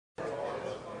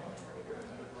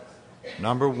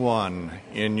Number 1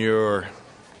 in your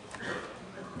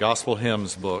Gospel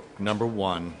Hymns book, number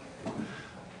 1.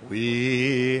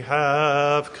 We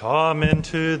have come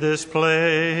into this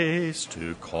place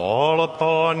to call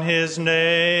upon His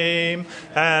name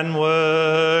and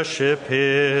worship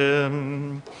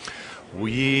Him.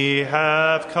 We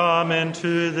have come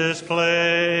into this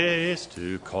place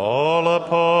to call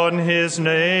upon His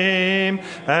name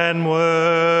and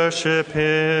worship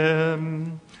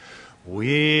Him.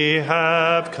 We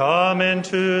have come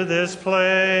into this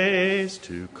place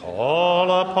to call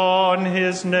upon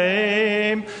His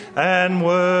name and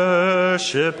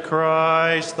worship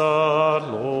Christ the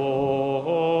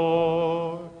Lord.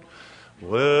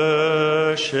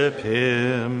 Worship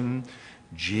Him,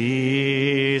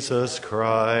 Jesus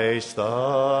Christ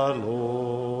the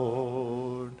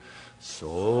Lord.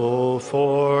 So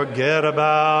forget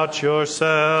about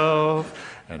yourself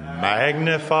and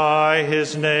magnify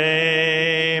His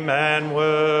name and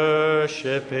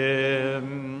worship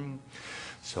Him.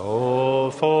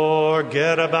 So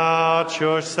forget about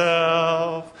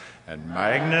yourself and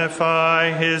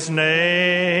magnify His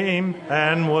name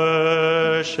and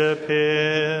worship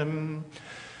Him.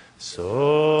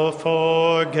 So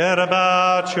forget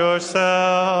about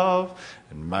yourself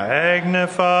and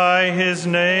magnify His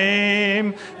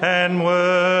name and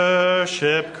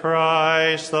worship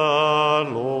Christ the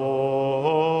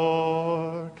Lord.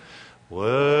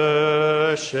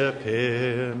 Worship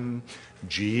Him,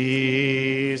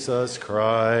 Jesus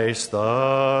Christ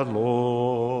the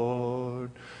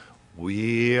Lord.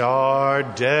 We are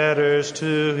debtors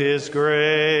to His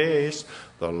grace.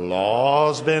 The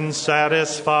law's been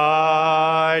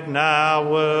satisfied, now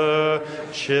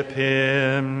worship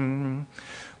Him.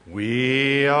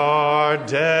 We are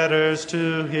debtors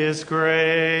to His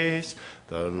grace.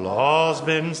 The law's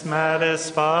been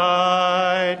satisfied,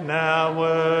 now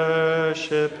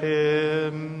worship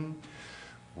Him.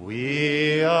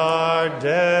 We are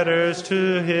debtors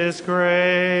to His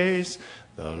grace.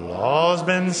 The law's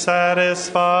been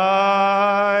satisfied,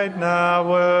 now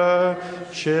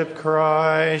worship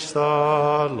Christ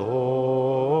the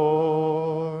Lord.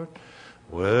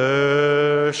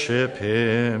 Worship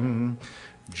Him,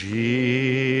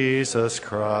 Jesus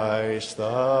Christ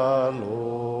the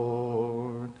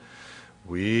Lord.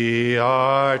 We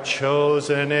are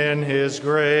chosen in His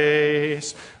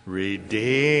grace,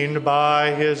 redeemed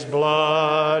by His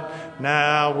blood,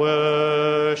 now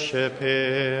worship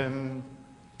Him.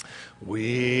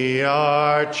 We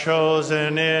are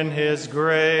chosen in His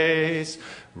grace,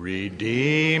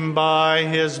 redeemed by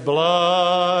His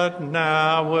blood,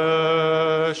 now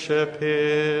worship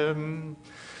Him.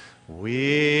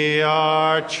 We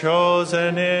are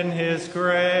chosen in His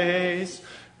grace,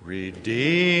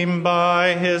 redeemed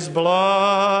by His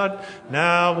blood,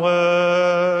 now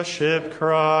worship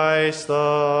Christ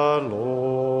the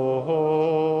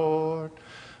Lord.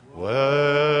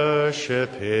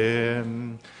 Worship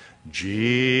Him,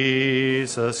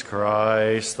 Jesus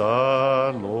Christ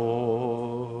the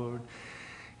Lord.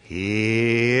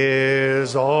 He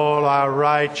is all our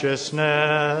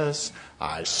righteousness.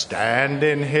 I stand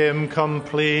in Him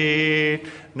complete.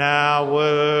 Now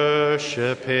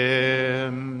worship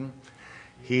Him.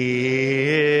 He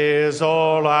is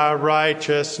all our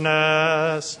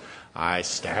righteousness. I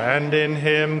stand in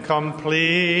Him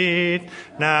complete.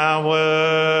 Now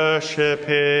worship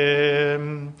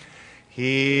Him.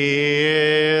 He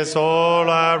is all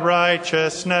our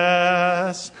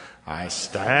righteousness. I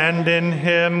stand in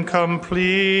Him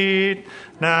complete.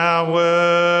 Now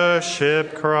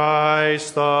worship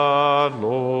Christ the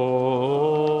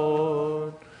Lord.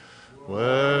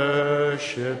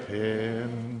 Worship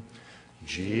Him,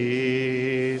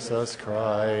 Jesus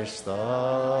Christ the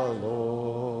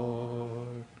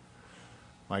Lord.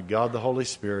 My God, the Holy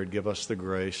Spirit, give us the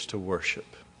grace to worship.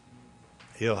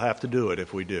 He'll have to do it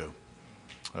if we do.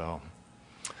 Well,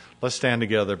 let's stand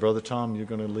together. Brother Tom, you're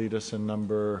going to lead us in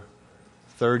number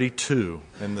 32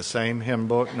 in the same hymn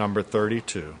book, number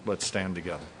 32. Let's stand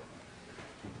together.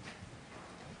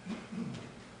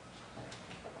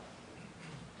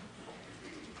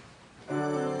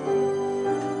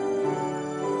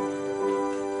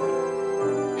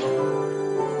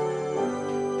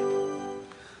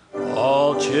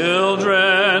 All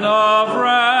children of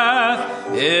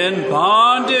wrath, in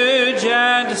bondage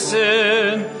and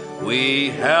sin, we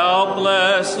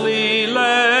helplessly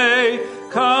lay,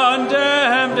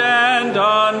 condemned and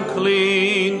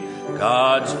unclean.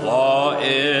 God's law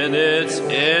in its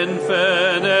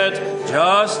infinite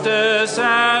justice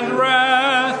and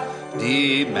wrath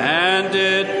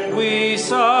demanded we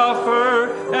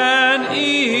suffer an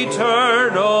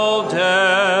eternal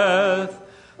death.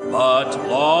 But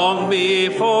long long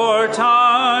before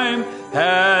time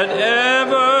had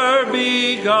ever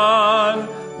begun.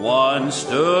 One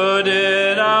stood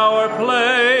in our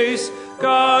place,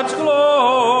 God's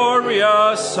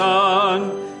glorious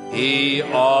Son. He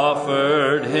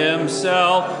offered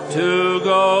himself to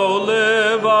go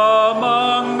live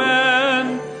among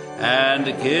men and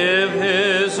give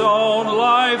his own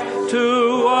life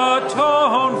to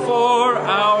atone for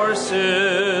our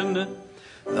sin.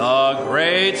 The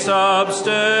great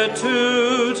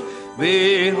substitute,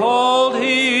 behold,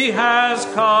 he has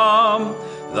come.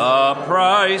 The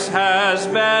price has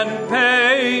been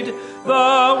paid.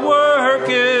 The work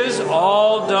is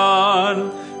all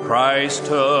done. Christ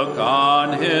took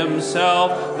on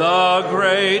himself the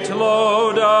great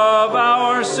load of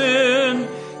our sin.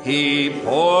 He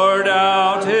poured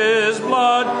out his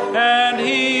blood and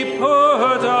he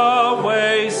put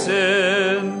away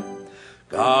sin.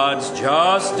 God's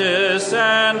justice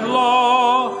and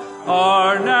law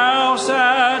are now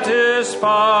satisfied,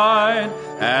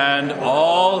 and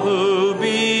all who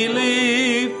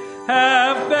believe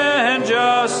have been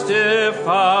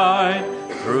justified.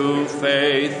 Through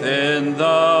faith in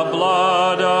the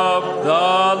blood of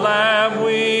the Lamb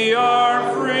we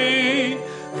are free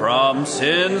from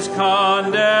sin's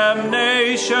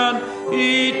condemnation,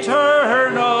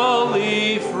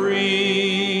 eternally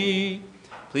free.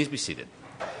 Please be seated.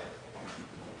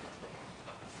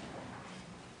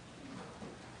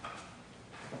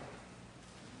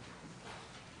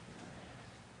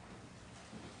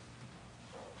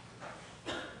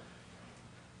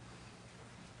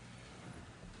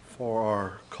 For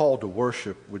our call to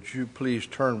worship, would you please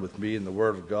turn with me in the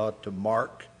Word of God to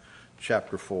Mark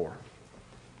chapter 4.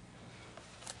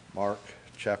 Mark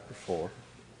chapter 4.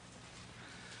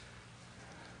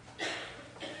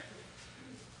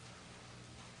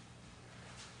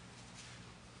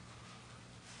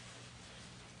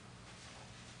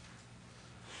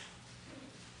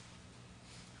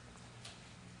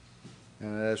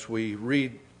 And as we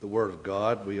read the Word of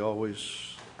God, we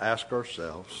always ask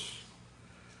ourselves,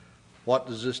 what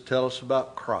does this tell us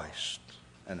about Christ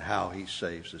and how he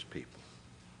saves his people?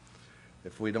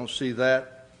 If we don't see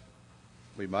that,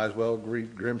 we might as well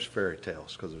read Grimm's fairy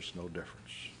tales, because there's no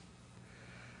difference.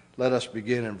 Let us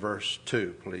begin in verse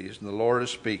 2, please. And the Lord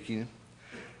is speaking.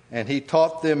 And he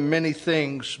taught them many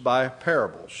things by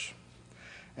parables.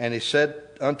 And he said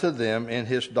unto them in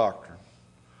his doctrine,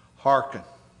 hearken.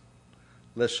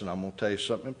 Listen, I'm going to tell you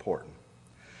something important.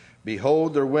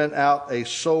 Behold, there went out a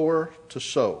sower to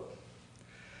sow.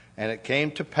 And it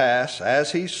came to pass,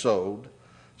 as he sowed,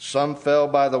 some fell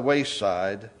by the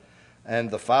wayside,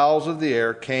 and the fowls of the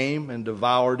air came and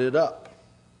devoured it up.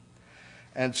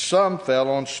 And some fell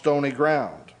on stony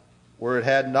ground, where it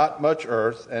had not much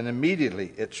earth, and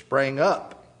immediately it sprang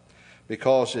up,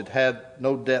 because it had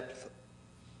no depth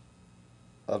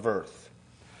of earth.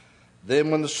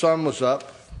 Then when the sun was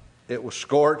up, it was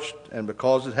scorched, and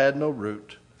because it had no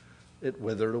root, it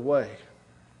withered away.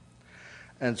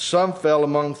 And some fell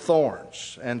among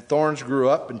thorns, and thorns grew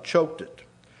up and choked it,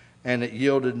 and it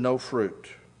yielded no fruit.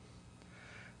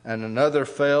 And another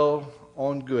fell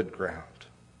on good ground,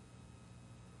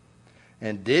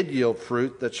 and did yield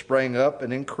fruit that sprang up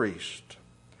and increased,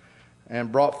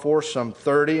 and brought forth some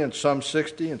 30, and some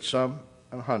 60, and some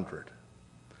 100.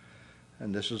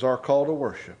 And this is our call to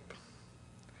worship.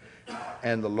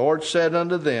 And the Lord said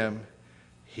unto them,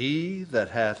 he that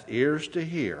hath ears to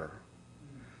hear,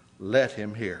 let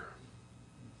him hear.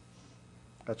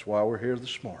 That's why we're here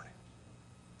this morning.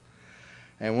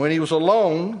 And when he was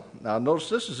alone, now notice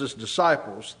this is his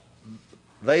disciples,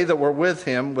 they that were with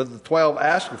him, with the 12,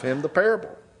 asked of him the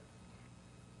parable.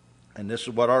 And this is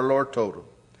what our Lord told him.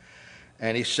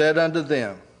 And he said unto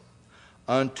them,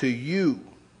 unto you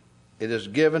it is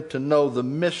given to know the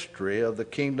mystery of the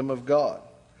kingdom of God.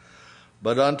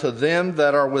 But unto them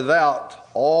that are without,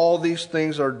 all these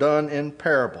things are done in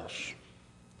parables,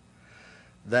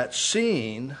 that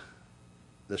seeing,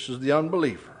 this is the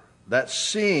unbeliever, that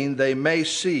seeing they may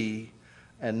see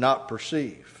and not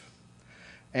perceive,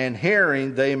 and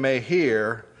hearing they may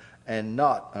hear and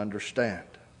not understand,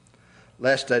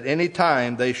 lest at any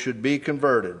time they should be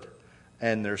converted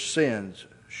and their sins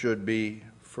should be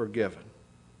forgiven.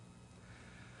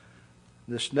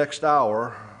 This next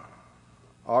hour,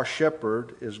 our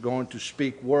shepherd is going to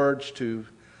speak words to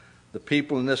the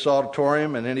people in this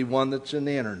auditorium and anyone that's in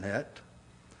the internet.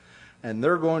 And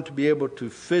they're going to be able to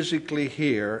physically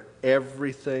hear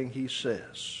everything he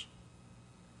says.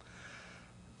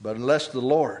 But unless the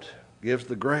Lord gives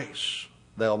the grace,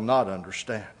 they'll not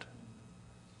understand.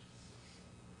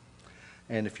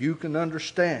 And if you can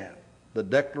understand the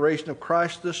declaration of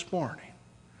Christ this morning,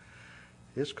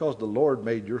 It's because the Lord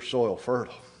made your soil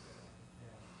fertile.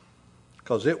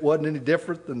 Because it wasn't any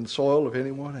different than the soil of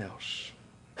anyone else.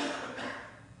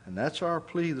 And that's our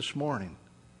plea this morning.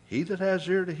 He that has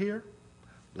ear to hear,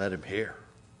 let him hear.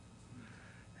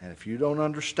 And if you don't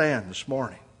understand this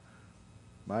morning,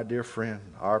 my dear friend,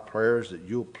 our prayer is that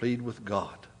you'll plead with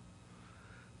God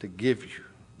to give you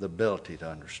the ability to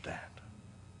understand.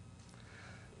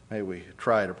 May we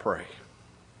try to pray.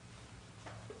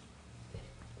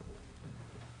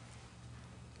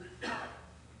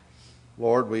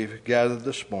 Lord, we've gathered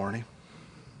this morning,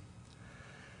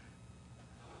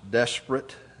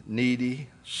 desperate, needy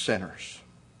sinners,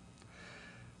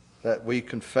 that we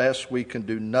confess we can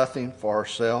do nothing for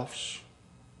ourselves.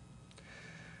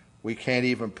 We can't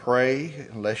even pray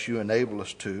unless you enable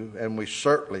us to, and we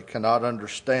certainly cannot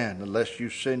understand unless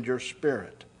you send your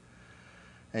Spirit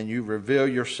and you reveal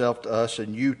yourself to us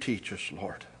and you teach us,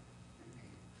 Lord.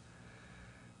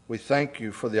 We thank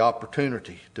you for the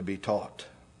opportunity to be taught.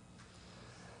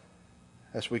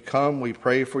 As we come, we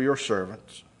pray for your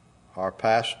servants, our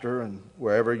pastor and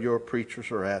wherever your preachers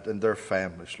are at, and their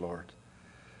families, Lord,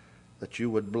 that you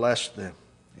would bless them,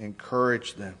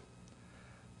 encourage them,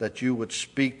 that you would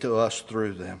speak to us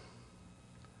through them.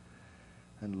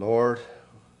 And Lord,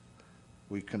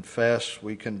 we confess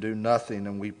we can do nothing,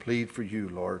 and we plead for you,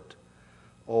 Lord.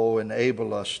 Oh,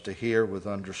 enable us to hear with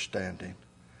understanding.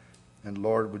 And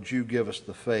Lord, would you give us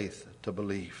the faith to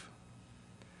believe?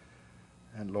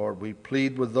 And Lord, we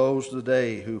plead with those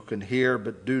today who can hear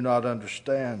but do not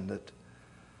understand that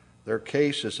their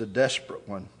case is a desperate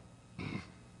one.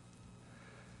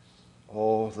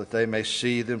 Oh, that they may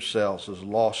see themselves as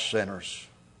lost sinners,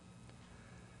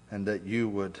 and that you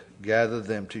would gather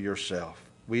them to yourself.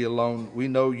 We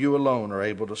know you alone are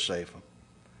able to save them.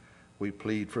 We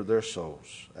plead for their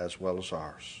souls as well as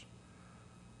ours.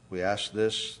 We ask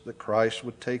this, that Christ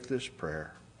would take this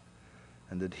prayer,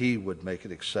 and that he would make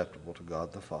it acceptable to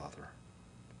God the Father,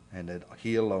 and that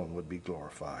he alone would be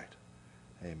glorified.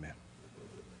 Amen.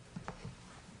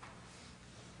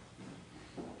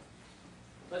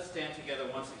 Let's stand together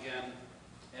once again,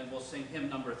 and we'll sing hymn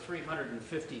number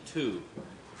 352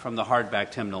 from the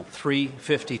hardback hymnal,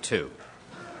 352.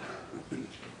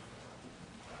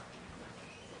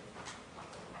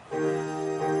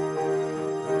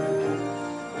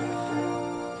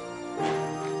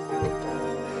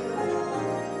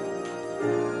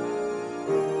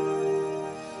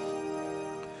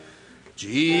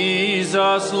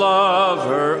 Jesus,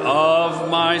 lover of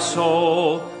my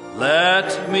soul,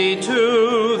 let me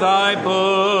to thy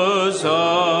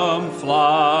bosom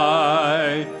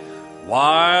fly,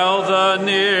 while the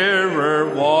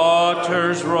nearer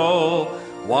waters roll,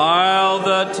 while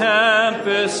the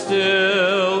tempest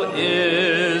still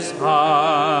is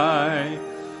high.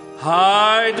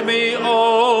 Hide me,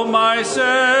 O my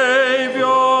Savior,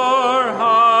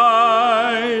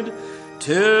 hide,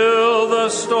 till the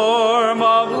storm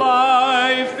of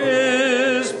life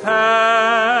is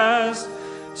past.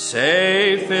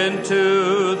 Safe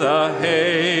into the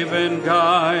haven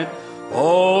guide,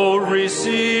 oh,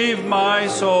 receive my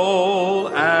soul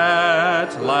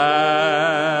at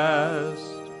last.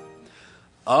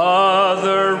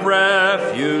 Other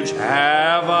refuge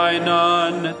have I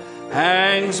none,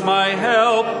 hangs my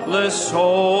helpless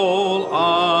soul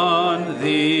on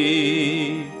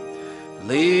thee.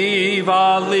 Leave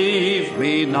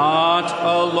me not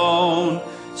alone,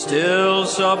 still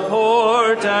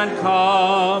support and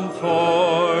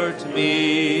comfort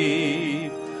me.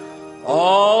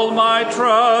 All my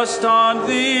trust on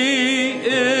thee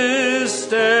is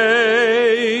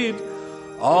stayed,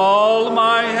 all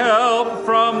my help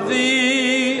from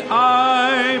thee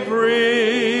I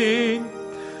bring.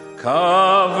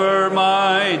 Cover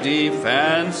my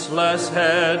defenseless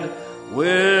head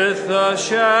with the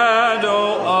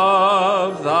shadow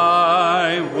of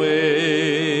thy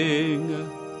wing.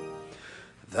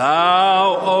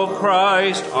 Thou, O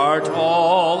Christ, art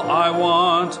all I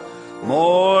want,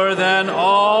 more than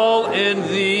all in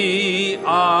thee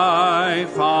I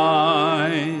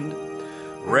find.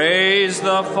 Raise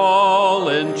the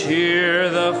fallen, cheer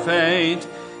the faint,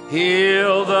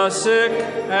 heal the sick,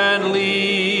 and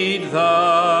lead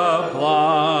the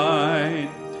blind.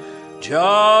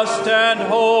 Just and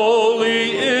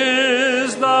holy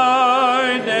is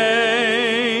thy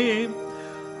name.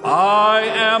 I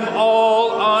am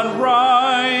all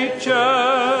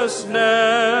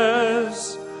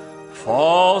unrighteousness.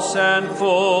 False and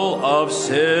full of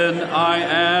sin I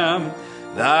am.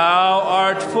 Thou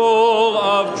art full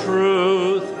of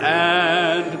truth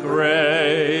and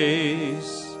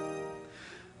grace.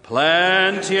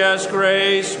 Plenteous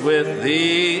grace with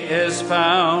thee is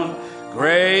found.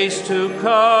 grace to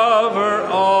cover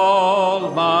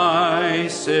all my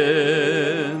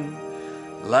sin.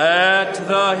 Let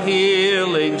the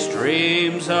healing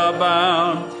streams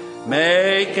abound,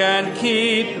 make and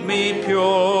keep me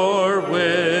pure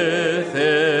within.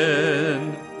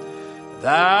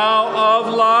 Thou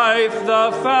of life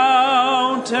the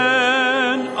fountain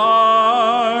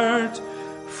art,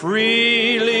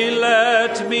 freely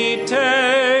let me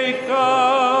take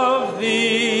of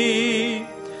thee.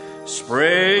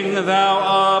 Spring thou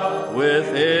up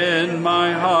within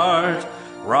my heart,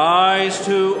 rise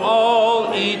to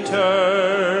all eternity.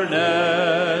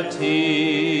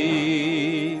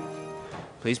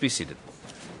 Please be seated.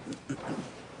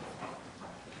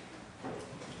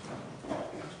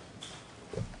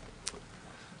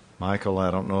 Michael, I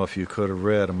don't know if you could have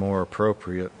read a more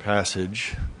appropriate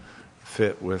passage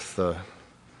fit with the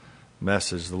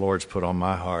message the Lord's put on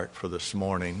my heart for this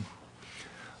morning.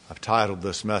 I've titled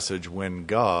this message, When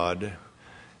God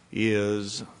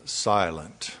is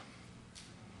Silent.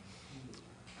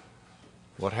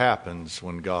 What happens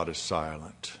when God is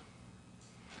silent?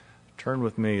 Turn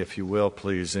with me, if you will,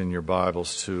 please, in your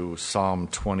Bibles to Psalm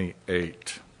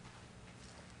 28.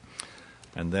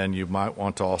 And then you might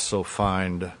want to also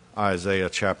find Isaiah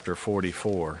chapter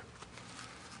 44.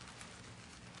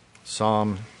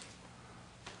 Psalm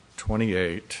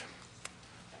 28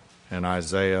 and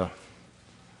Isaiah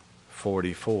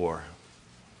 44.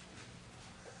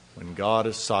 When God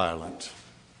is silent.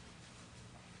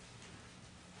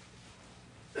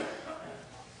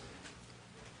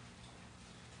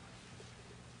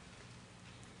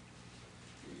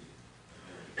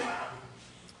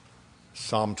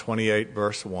 Psalm 28,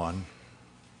 verse 1.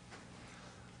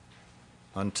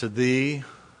 Unto thee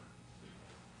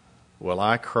will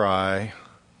I cry,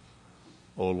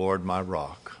 O Lord my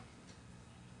rock.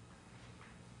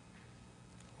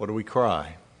 What do we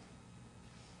cry?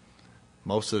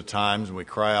 Most of the times when we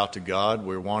cry out to God,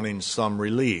 we're wanting some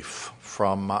relief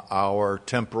from our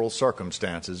temporal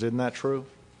circumstances. Isn't that true?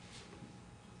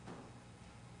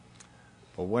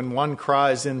 But when one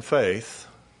cries in faith,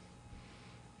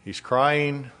 he's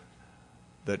crying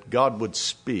that God would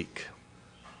speak.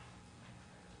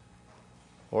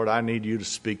 Lord, I need you to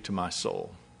speak to my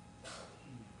soul.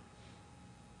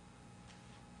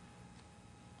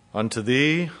 Unto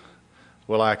thee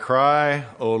will I cry,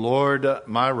 O Lord,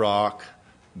 my rock,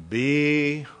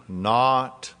 be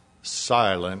not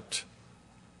silent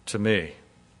to me.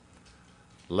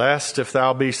 Lest if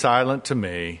thou be silent to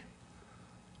me,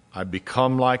 I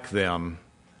become like them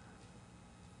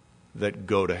that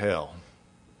go to hell.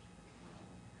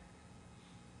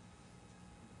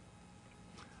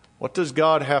 What does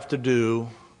God have to do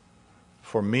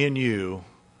for me and you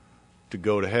to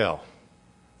go to hell?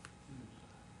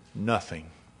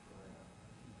 Nothing.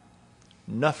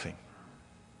 Nothing.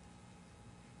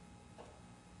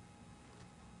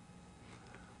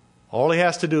 All he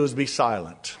has to do is be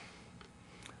silent.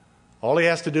 All he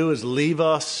has to do is leave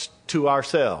us to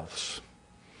ourselves.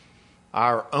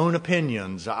 Our own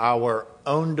opinions, our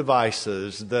own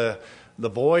devices, the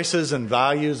voices and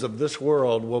values of this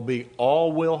world will be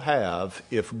all we'll have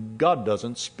if God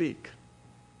doesn't speak.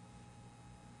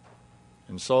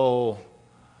 And so,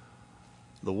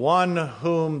 the one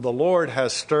whom the Lord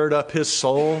has stirred up his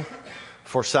soul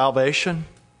for salvation,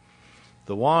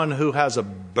 the one who has a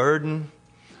burden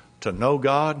to know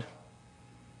God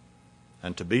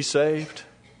and to be saved,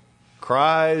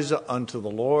 cries unto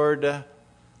the Lord,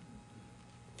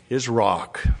 his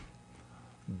rock,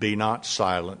 be not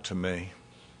silent to me.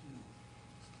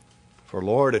 For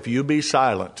Lord, if you be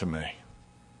silent to me,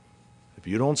 if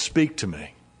you don't speak to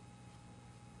me,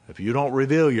 if you don't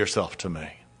reveal yourself to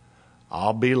me,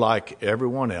 I'll be like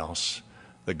everyone else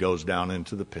that goes down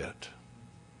into the pit.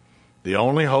 The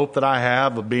only hope that I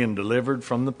have of being delivered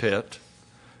from the pit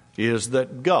is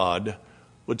that God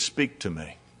would speak to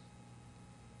me.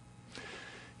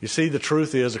 You see, the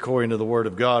truth is, according to the Word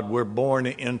of God, we're born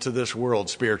into this world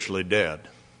spiritually dead.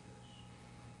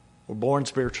 We're born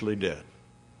spiritually dead.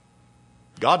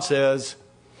 God says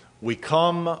we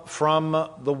come from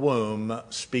the womb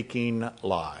speaking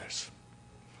lies.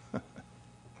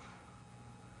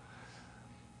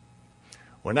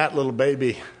 When that little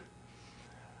baby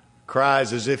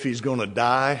cries as if he's going to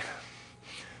die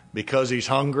because he's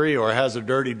hungry or has a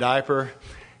dirty diaper,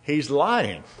 he's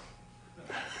lying.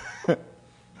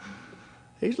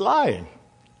 He's lying.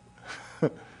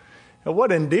 And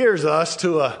what endears us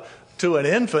to an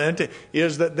infant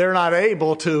is that they're not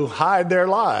able to hide their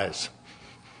lies.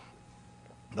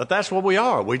 But that's what we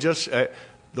are. We just,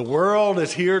 the world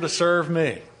is here to serve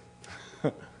me.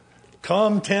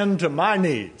 Come tend to my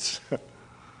needs.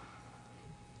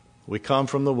 we come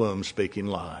from the womb speaking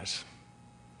lies.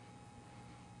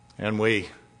 And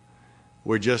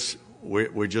we're just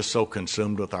so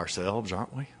consumed with ourselves,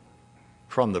 aren't we?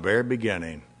 From the very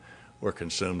beginning, we're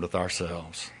consumed with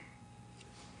ourselves.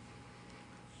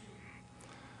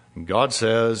 And God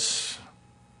says,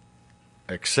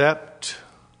 except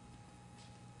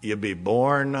you be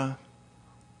born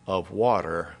of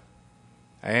water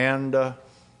and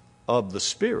of the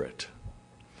Spirit,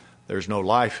 there's no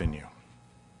life in you.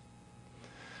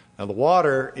 Now, the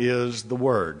water is the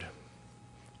Word.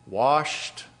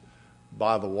 Washed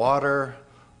by the water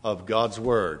of God's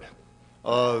Word.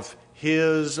 Of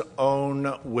His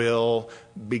own will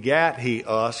begat He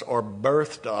us, or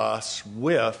birthed us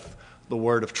with the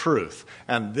word of truth.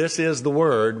 And this is the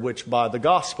word which by the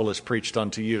gospel is preached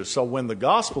unto you. So when the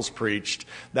gospel's preached,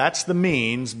 that's the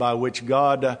means by which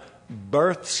God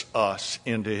births us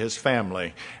into His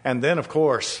family. And then, of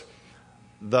course,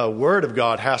 the word of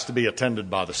God has to be attended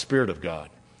by the Spirit of God.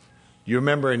 You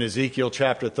remember in Ezekiel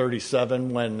chapter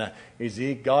 37 when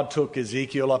God took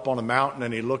Ezekiel up on a mountain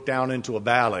and he looked down into a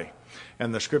valley.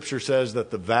 And the scripture says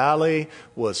that the valley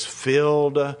was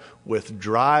filled with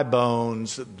dry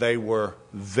bones. They were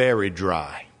very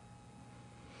dry.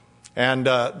 And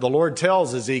the Lord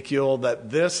tells Ezekiel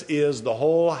that this is the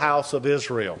whole house of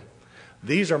Israel.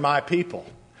 These are my people.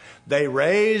 They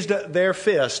raised their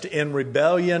fist in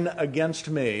rebellion against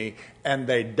me, and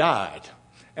they died.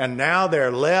 And now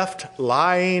they're left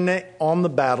lying on the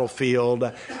battlefield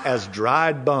as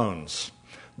dried bones.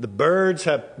 The birds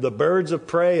of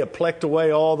prey have plucked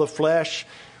away all the flesh.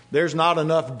 There's not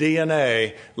enough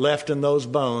DNA left in those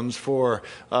bones for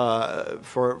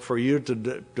you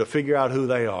to figure out who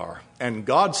they are. And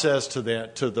God says to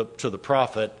the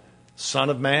prophet, Son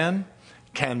of man,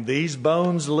 can these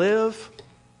bones live?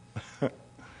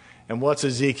 And what's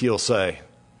Ezekiel say?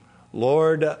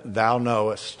 Lord, thou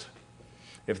knowest.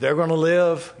 If they're going to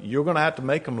live, you're going to have to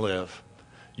make them live.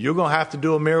 You're going to have to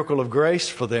do a miracle of grace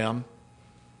for them.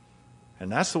 And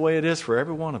that's the way it is for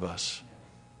every one of us.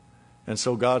 And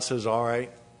so God says, all right,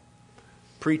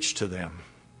 preach to them.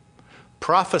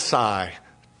 Prophesy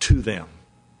to them.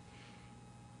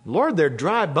 Lord, they're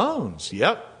dry bones.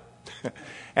 Yep.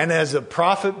 And as the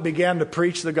prophet began to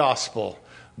preach the gospel,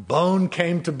 bone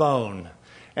came to bone.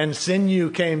 And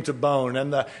sinew came to bone,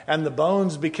 and the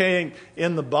bones became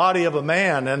in the body of a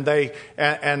man, and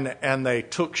they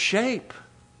took shape.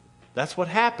 That's what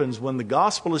happens when the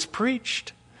gospel is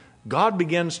preached. God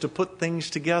begins to put things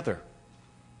together.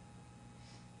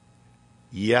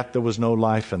 Yet there was no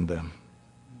life in them.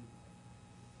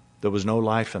 There was no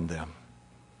life in them.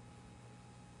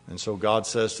 And so God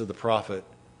says to the prophet,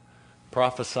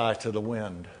 prophesy to the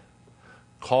wind.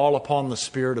 Call upon the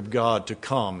Spirit of God to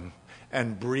come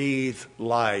and breathe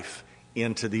life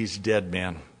into these dead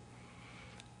men.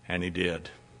 And He did.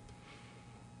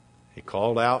 He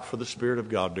called out for the Spirit of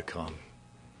God to come.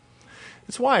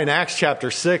 It's why in Acts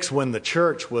chapter 6, when the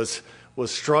church was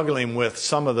struggling with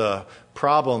some of the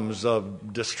problems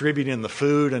of distributing the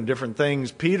food and different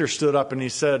things, Peter stood up and he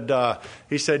said,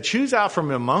 choose out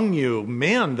from among you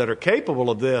men that are capable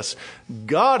of this.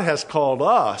 God has called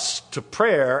us to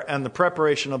prayer and the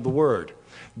preparation of the word.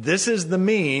 This is the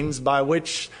means by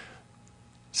which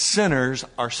sinners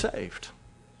are saved.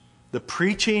 The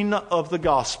preaching of the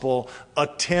gospel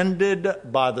attended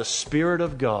by the Spirit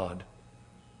of God.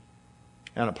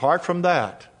 And apart from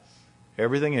that,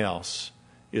 everything else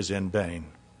is in vain.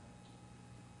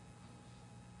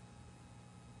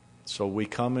 So we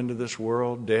come into this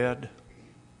world dead.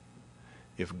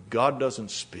 If God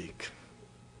doesn't speak,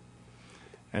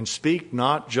 and speak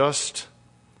not just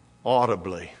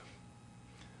audibly,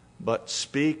 but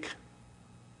speak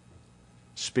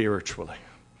spiritually.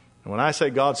 And when I say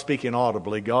God speaking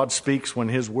audibly, God speaks when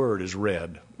His word is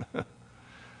read.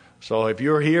 So if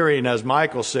you're hearing, as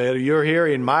Michael said, you're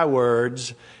hearing my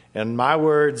words, and my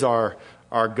words are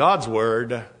God's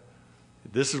word,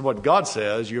 this is what God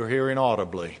says, you're hearing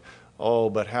audibly.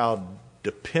 Oh, but how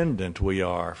dependent we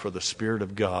are for the Spirit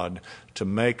of God to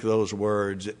make those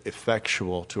words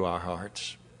effectual to our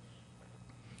hearts.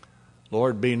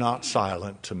 Lord, be not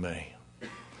silent to me,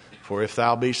 for if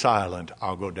thou be silent,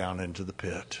 I'll go down into the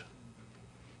pit.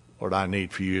 Lord, I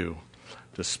need for you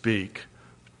to speak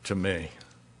to me.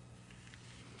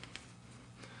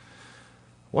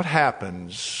 What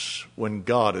happens when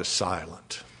God is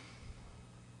silent?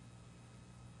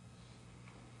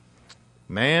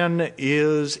 Man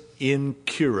is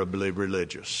incurably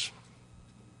religious.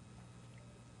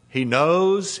 He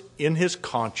knows in his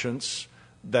conscience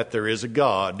that there is a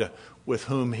God with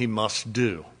whom he must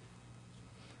do.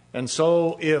 And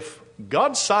so if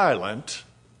God's silent,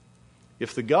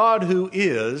 If the God who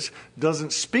is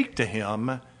doesn't speak to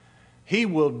him, he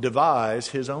will devise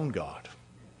his own God.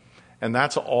 And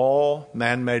that's all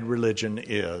man-made religion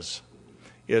is.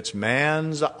 It's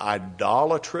man's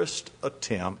idolatrous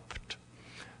attempt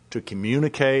to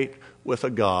communicate with a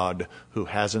God who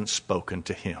hasn't spoken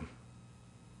to him.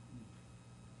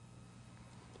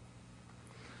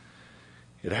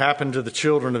 It happened to the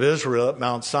children of Israel at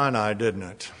Mount Sinai, didn't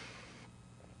it?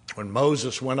 When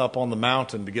Moses went up on the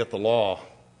mountain to get the law,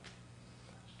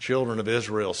 children of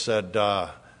Israel said,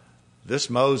 this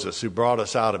Moses who brought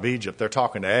us out of Egypt, they're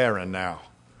talking to Aaron now.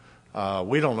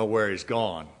 We don't know where he's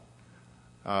gone.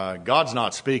 God's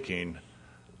not speaking.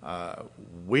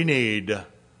 We need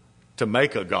to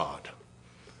make a God.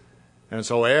 And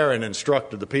so Aaron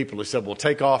instructed the people. He said, well,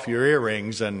 take off your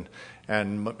earrings. And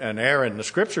Aaron, the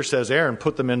scripture says Aaron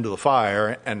put them into the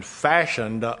fire and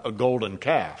fashioned a golden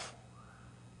calf.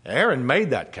 Aaron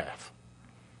made that calf.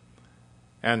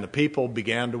 And the people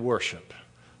began to worship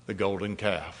the golden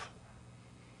calf.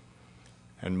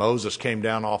 And Moses came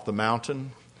down off the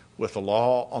mountain with the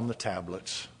law on the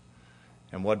tablets.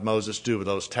 And what did Moses do with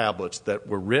those tablets that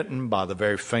were written by the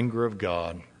very finger of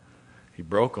God? He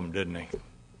broke them, didn't he?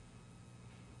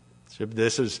 So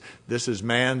this is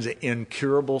man's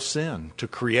incurable sin, to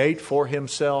create for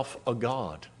himself a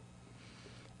God.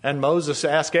 And Moses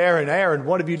asked Aaron,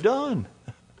 what have you done?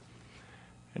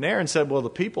 And Aaron said, well, the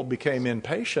people became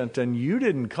impatient and you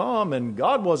didn't come and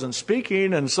God wasn't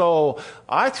speaking. And so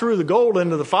I threw the gold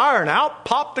into the fire and out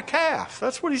popped a calf.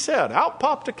 That's what he said. Out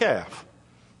popped a calf.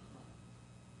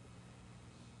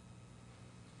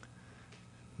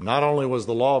 Not only was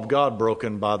the law of God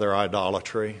broken by their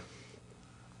idolatry,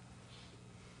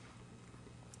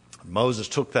 Moses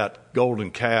took that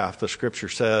golden calf, the scripture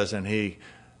says, and he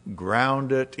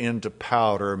ground it into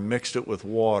powder, mixed it with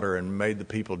water, and made the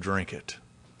people drink it.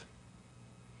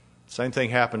 Same thing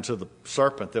happened to the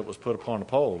serpent that was put upon a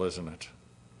pole, isn't it?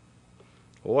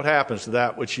 Well, what happens to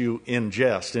that which you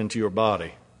ingest into your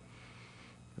body?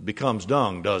 It becomes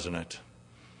dung, doesn't it?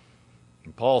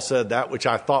 And Paul said, that which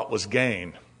I thought was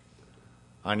gain,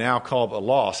 I now call a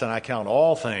loss, and I count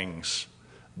all things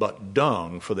but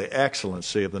dung for the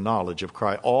excellency of the knowledge of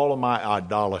Christ. All of my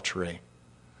idolatry.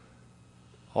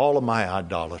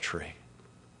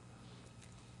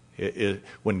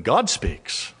 When God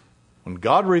speaks, when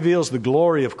God reveals the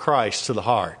glory of Christ to the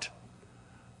heart,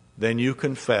 then you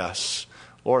confess,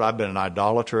 Lord, I've been an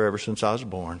idolater ever since I was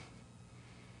born.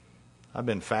 I've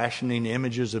been fashioning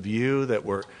images of you that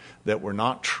were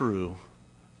not true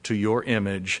to your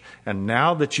image. And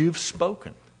now that you've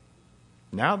spoken,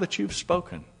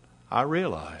 I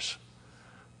realize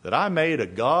that I made a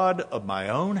God of my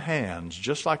own hands,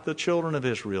 just like the children of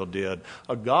Israel did,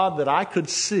 a God that I could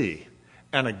see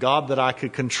and a God that I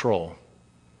could control.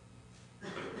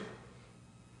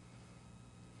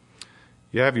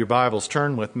 You have your Bibles.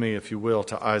 Turn with me, if you will,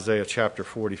 to Isaiah chapter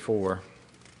 44.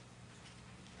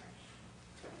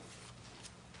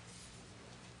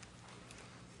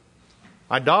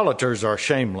 Idolaters are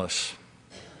shameless.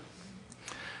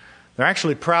 They're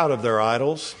actually proud of their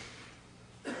idols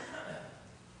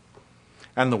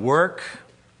and the work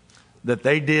that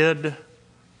they did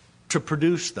to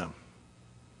produce them.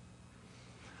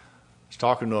 I was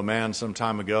talking to a man some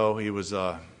time ago. He was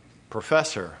a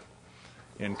professor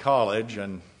in college,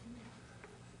 and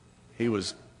he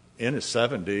was in his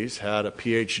 70s, had a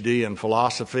PhD in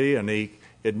philosophy, and he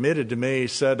admitted to me, he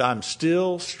said, I'm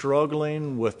still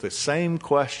struggling with the same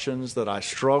questions that I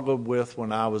struggled with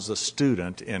when I was a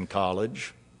student in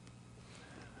college.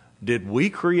 Did we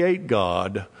create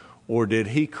God, or did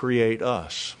He create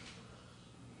us?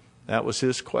 That was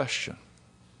his question.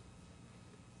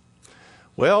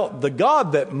 Well, the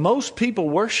God that most people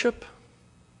worship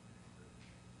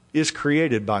is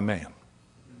created by man.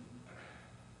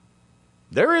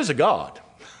 There is a God.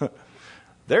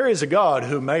 There is a God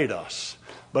who made us.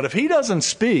 But if He doesn't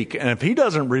speak and if He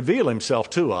doesn't reveal Himself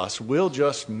to us, we'll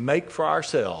just make for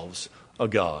ourselves a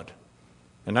God.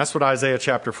 And that's what Isaiah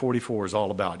chapter 44 is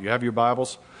all about. You have your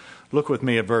Bibles? Look with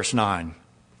me at verse 9.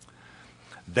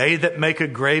 They that make a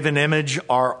graven image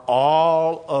are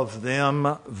all of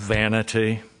them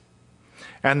vanity,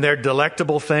 and their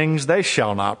delectable things they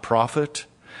shall not profit.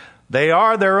 They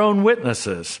are their own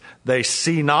witnesses. They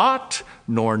see not,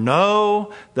 nor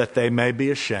know, that they may be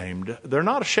ashamed. They're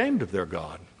not ashamed of their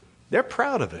God. They're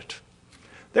proud of it.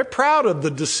 They're proud of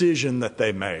the decision that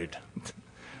they made.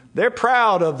 They're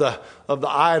proud of the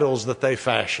idols that they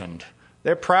fashioned.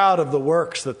 They're proud of the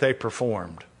works that they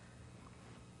performed.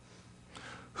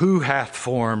 Who hath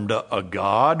formed a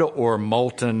god or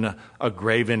molten a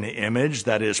graven image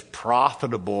that is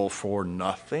profitable for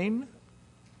nothing?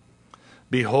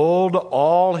 Behold,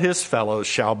 all his fellows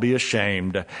shall be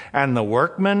ashamed, and the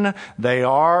workmen, they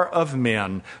are of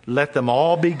men. Let them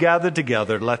all be gathered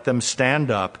together, let them stand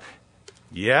up.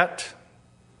 Yet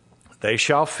they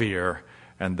shall fear,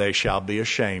 and they shall be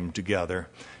ashamed together.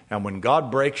 And when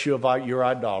God breaks you of your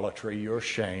idolatry, you're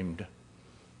shamed.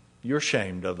 You're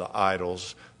ashamed of the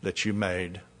idols that you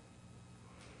made.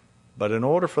 But in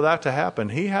order for that to happen,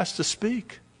 he has to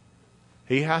speak.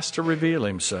 He has to reveal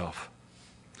himself.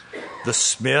 The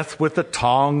smith with the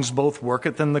tongs both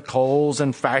worketh in the coals,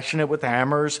 and fashioneth with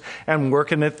hammers, and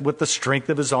worketh with the strength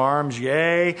of his arms.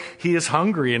 Yea, he is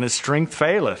hungry, and his strength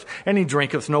faileth, and he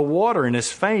drinketh no water, and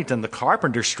is faint. And the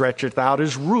carpenter stretcheth out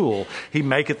his rule. He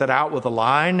maketh it out with a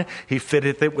line, he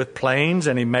fitteth it with planes,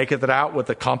 and he maketh it out with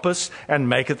a compass, and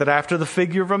maketh it after the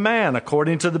figure of a man,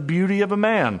 according to the beauty of a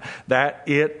man, that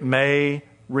it may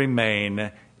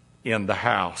remain in the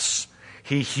house.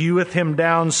 He heweth him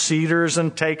down cedars,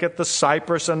 and taketh the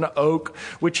cypress and the oak,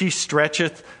 which he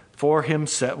stretcheth for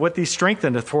himself, what he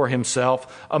strengtheneth for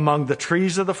himself among the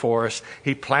trees of the forest.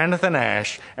 He planteth an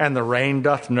ash, and the rain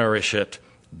doth nourish it.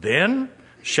 Then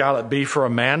shall it be for a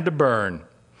man to burn,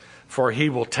 for he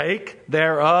will take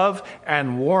thereof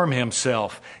and warm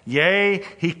himself. Yea,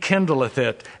 he kindleth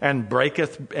it, and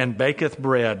baketh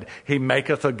bread. He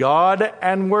maketh a god,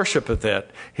 and worshipeth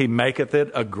it. He maketh it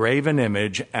a graven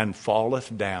image, and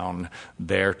falleth down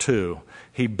thereto.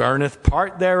 He burneth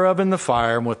part thereof in the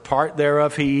fire, and with part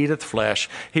thereof he eateth flesh.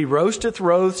 He roasteth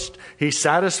roast, he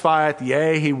satisfieth,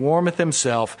 yea, he warmeth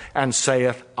himself, and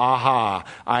saith, Aha,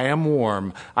 I am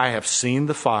warm, I have seen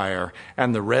the fire,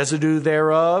 and the residue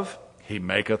thereof he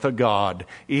maketh a god,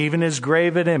 even his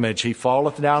graven image. He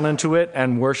falleth down into it,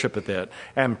 and worshipeth it,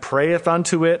 and prayeth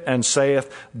unto it, and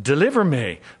saith, Deliver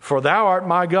me, for thou art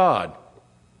my God.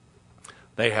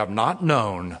 They have not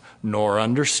known nor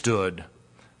understood,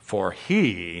 for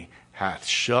he hath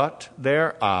shut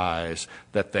their eyes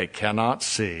that they cannot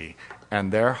see,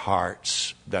 and their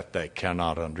hearts that they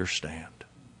cannot understand.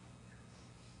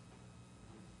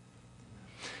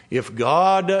 If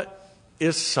God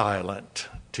is silent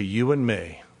to you and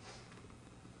me,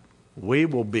 we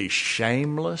will be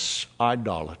shameless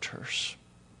idolaters.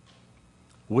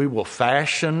 We will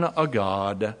fashion a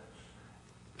god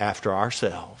after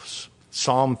ourselves.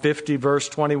 Psalm 50 verse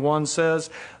 21 says,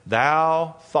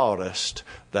 Thou thoughtest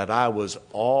that I was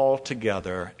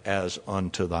altogether as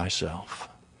unto thyself.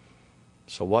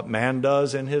 So what man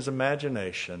does in his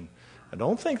imagination, I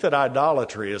don't think that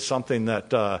idolatry is something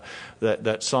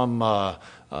that some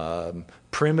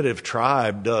primitive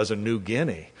tribe does in New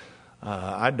Guinea.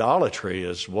 Idolatry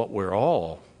is what we're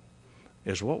all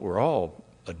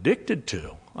addicted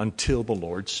to until the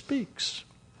Lord speaks,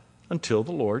 until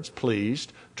the Lord's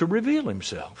pleased to reveal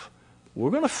himself.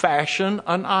 We're going to fashion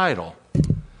an idol,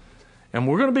 and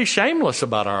we're going to be shameless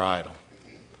about our idol.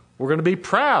 We're going to be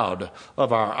proud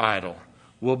of our idol.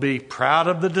 We'll be proud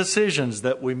of the decisions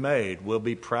that we made. We'll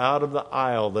be proud of the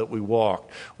aisle that we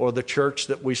walked, or the church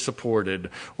that we supported,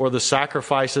 or the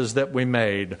sacrifices that we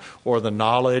made, or the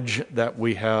knowledge that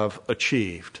we have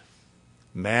achieved.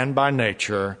 Man by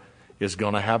nature is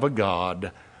going to have a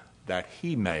God that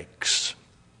he makes.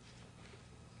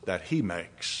 That he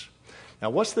makes. Now,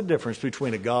 what's the difference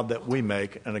between a God that we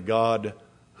make and a God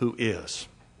who is?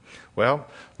 Well,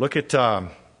 look at...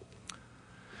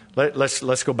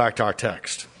 Let's go back to our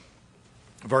text.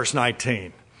 Verse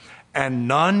 19. And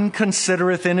none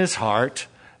considereth in his heart,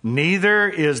 neither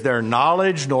is there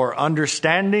knowledge nor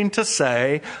understanding to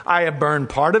say, I have burned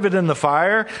part of it in the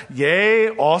fire. Yea,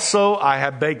 also I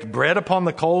have baked bread upon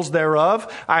the coals thereof.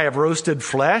 I have roasted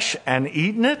flesh and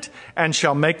eaten it, and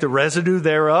shall make the residue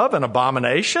thereof an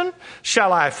abomination.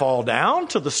 Shall I fall down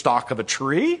to the stalk of a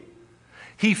tree?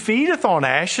 He feedeth on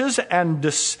ashes, and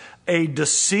a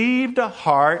deceived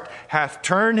heart hath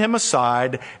turned him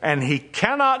aside, and he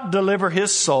cannot deliver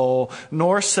his soul,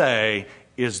 nor say,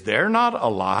 Is there not a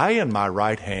lie in my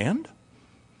right hand?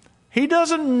 He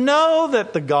doesn't know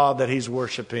that the God that he's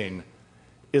worshiping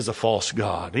is a false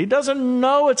god. He doesn't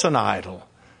know it's an idol.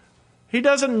 He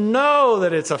doesn't know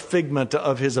that it's a figment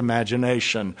of his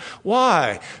imagination.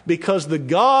 Why? Because the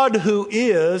God who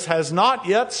is has not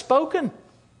yet spoken.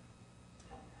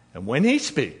 And when he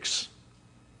speaks,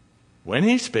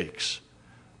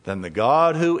 then the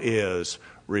God who is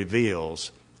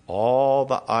reveals all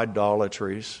the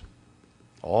idolatries,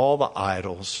 all the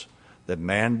idols that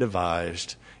man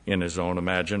devised in his own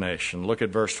imagination. Look at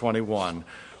verse 21.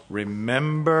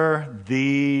 Remember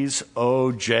these,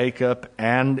 O Jacob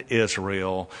and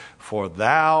Israel, for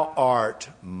thou art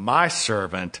my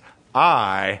servant,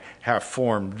 I have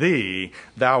formed thee.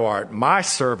 Thou art my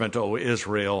servant, O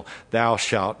Israel. Thou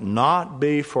shalt not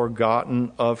be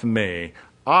forgotten of me.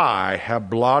 I have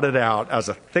blotted out as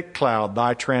a thick cloud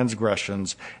thy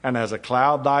transgressions, and as a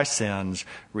cloud thy sins.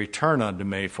 Return unto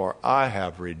me, for I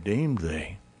have redeemed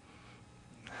thee.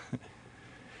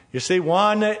 You see,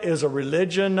 one is a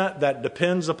religion that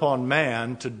depends upon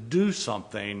man to do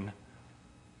something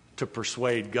to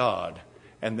persuade God.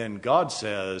 And then God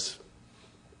says,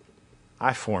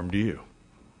 I formed you.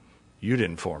 You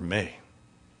didn't form me.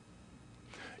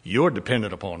 You're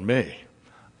dependent upon me.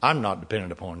 I'm not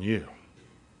dependent upon you.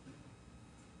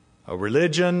 A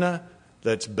religion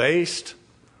that's based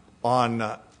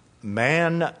on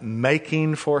man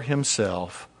making for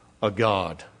himself a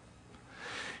God.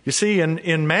 You see,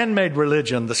 in man-made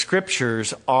religion, the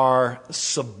Scriptures are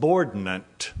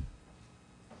subordinate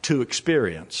to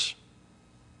experience.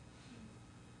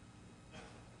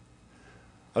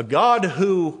 A God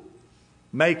who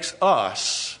makes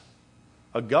us,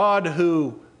 a God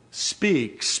who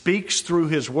speaks through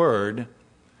His Word,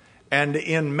 and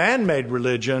in man-made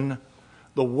religion,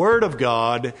 the Word of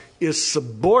God is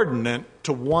subordinate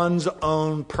to one's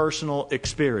own personal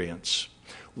experience,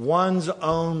 one's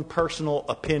own personal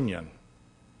opinion.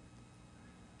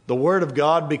 The Word of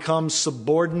God becomes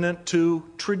subordinate to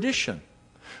tradition.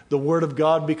 The Word of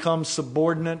God becomes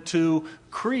subordinate to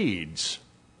creeds.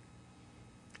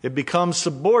 It becomes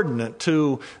subordinate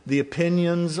to the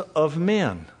opinions of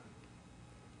men.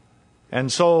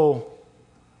 And so,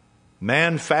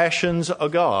 man fashions a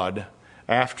God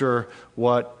after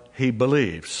what he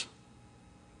believes.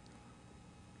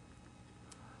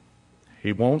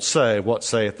 He won't say, what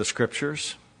saith the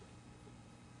Scriptures?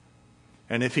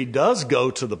 And if he does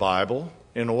go to the Bible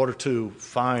in order to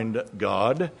find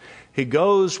God, he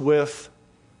goes with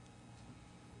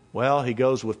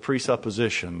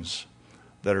presuppositions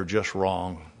that are just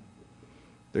wrong.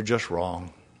 They're just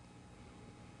wrong.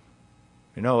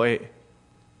 You know,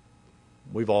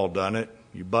 we've all done it.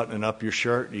 You buttoning up your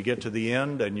shirt, you get to the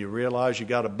end, and you realize you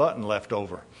got a button left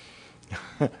over.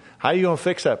 How are you going to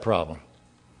fix that problem?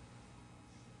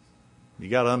 You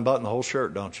got to unbutton the whole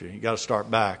shirt, don't you? You got to start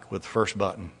back with the first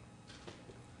button.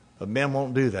 But men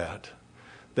won't do that.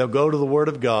 They'll go to the Word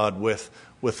of God with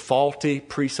faulty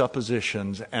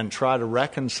presuppositions and try to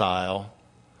reconcile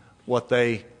what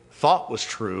they thought was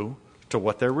true to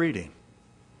what they're reading.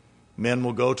 Men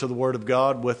will go to the Word of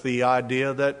God with the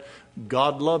idea that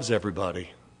God loves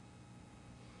everybody.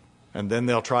 And then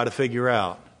they'll try to figure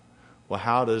out, well,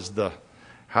 how does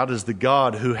the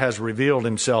God who has revealed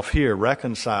Himself here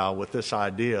reconcile with this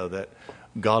idea that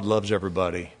God loves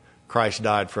everybody, Christ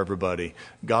died for everybody,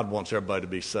 God wants everybody to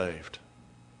be saved?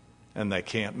 And they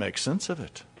can't make sense of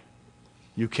it.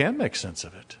 You can't make sense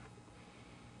of it.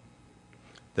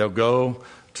 They'll go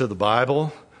to the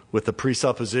Bible with the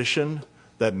presupposition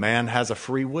that man has a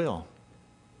free will.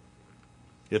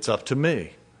 It's up to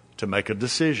me to make a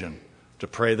decision, to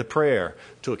pray the prayer,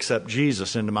 to accept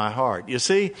Jesus into my heart. You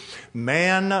see,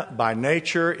 man by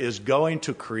nature is going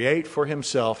to create for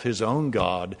himself his own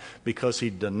God because he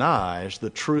denies the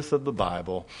truth of the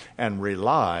Bible and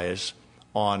relies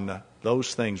on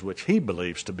those things which he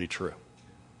believes to be true.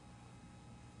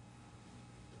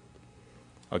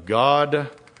 A God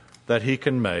that he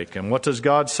can make. And what does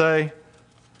God say?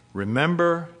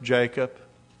 Remember, Jacob,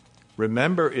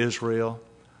 remember, Israel,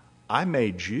 I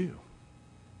made you.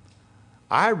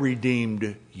 I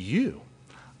redeemed you.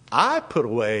 I put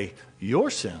away your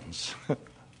sins.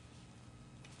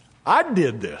 I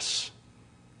did this.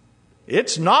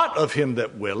 It's not of him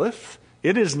that willeth.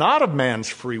 It is not of man's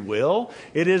free will.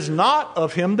 It is not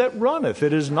of him that runneth.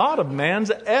 It is not of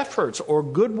man's efforts or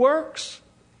good works.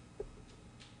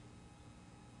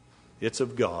 It's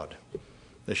of God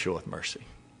that showeth mercy.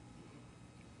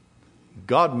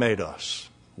 God made us.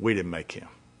 We didn't make him.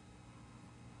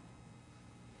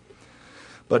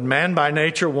 But man by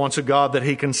nature wants a God that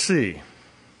he can see.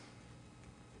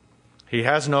 He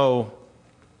has no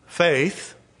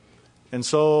faith, and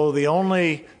so the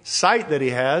only sight that he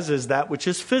has is that which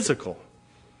is physical.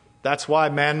 That's why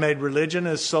man-made religion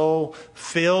is so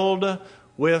filled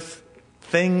with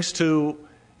things to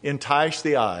entice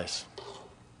the eyes.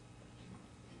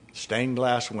 Stained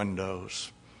glass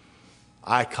windows,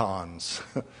 icons,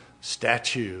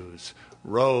 statues,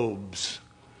 robes,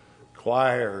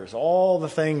 choirs, all the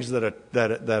things that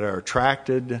are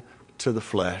attracted to the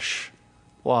flesh.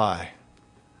 Why?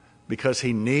 Because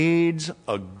he needs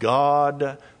a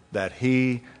God that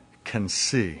he can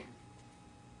see.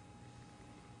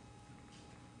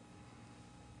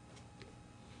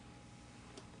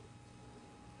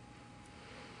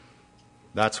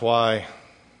 That's why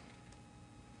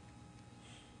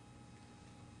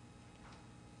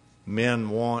Men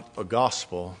want a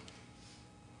gospel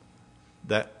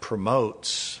that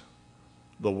promotes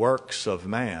the works of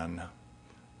man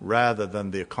rather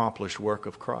than the accomplished work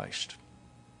of Christ.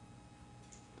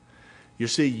 You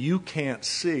see, you can't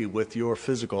see with your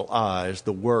physical eyes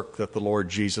the work that the Lord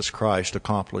Jesus Christ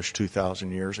accomplished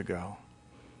 2,000 years ago.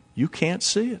 You can't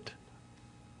see it.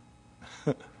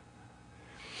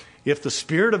 If the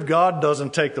Spirit of God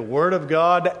doesn't take the Word of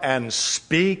God and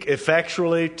speak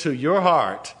effectually to your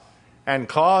heart and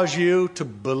cause you to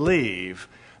believe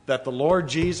that the Lord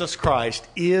Jesus Christ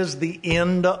is the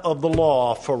end of the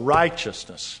law for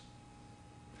righteousness,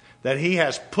 that He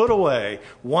has put away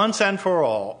once and for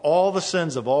all the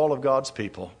sins of all of God's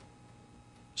people,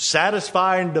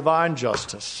 satisfying divine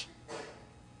justice,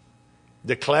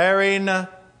 declaring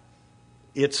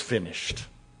it's finished.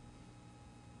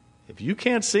 If you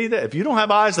can't see that, if you don't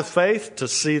have eyes of faith to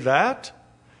see that,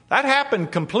 that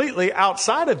happened completely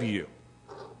outside of you.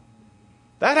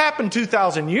 That happened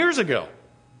 2,000 years ago.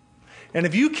 And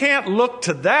if you can't look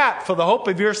to that for the hope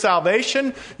of your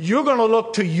salvation, you're going to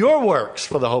look to your works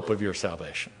for the hope of your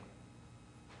salvation.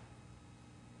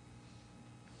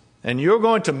 And you're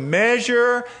going to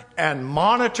measure and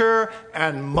monitor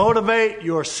and motivate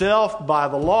yourself by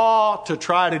the law to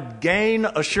try to gain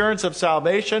assurance of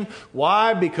salvation.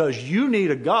 Why? Because you need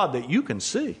a God that you can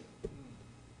see.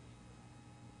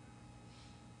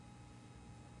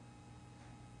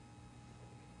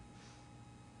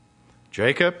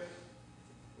 Jacob,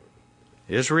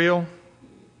 Israel,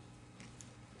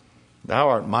 thou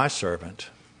art my servant.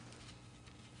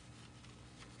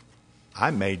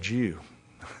 I made you.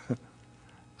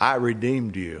 I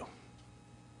redeemed you.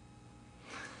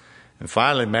 And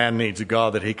finally, man needs a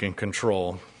God that he can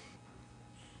control.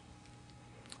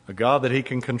 A God that he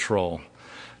can control.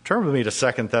 Turn with me to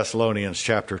 2 Thessalonians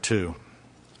chapter 2.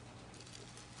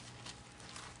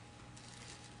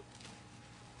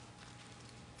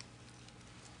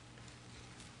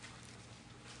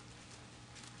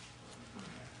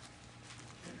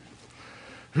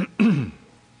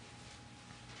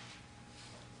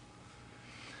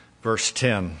 Verse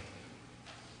 10.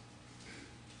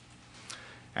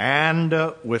 And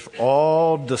with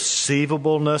all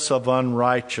deceivableness of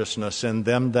unrighteousness in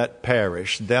them that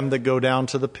perish, them that go down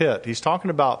to the pit. He's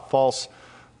talking about false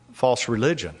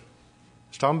religion.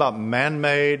 He's talking about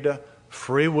man-made,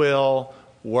 free will,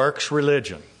 works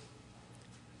religion.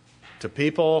 To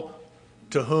people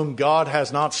to whom God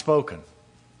has not spoken.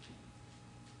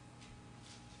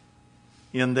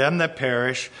 In them that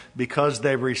perish, because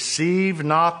they receive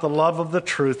not the love of the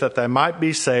truth, that they might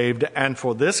be saved. And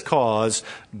for this cause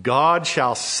God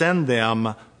shall send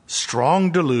them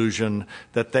strong delusion,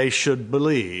 that they should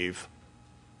believe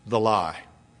the lie.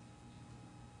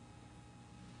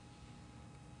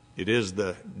 It is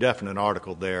the definite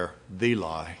article there, the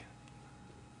lie.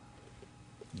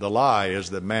 The lie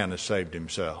is that man has saved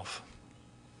himself.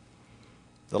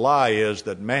 The lie is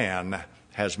that man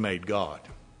has made God.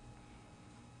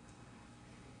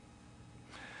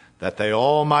 That they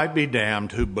all might be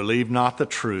damned who believed not the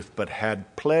truth, but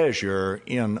had pleasure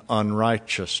in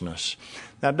unrighteousness.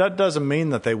 Now, that doesn't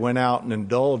mean that they went out and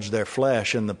indulged their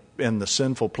flesh in the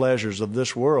sinful pleasures of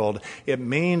this world. It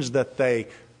means that they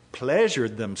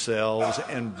pleasured themselves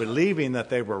in believing that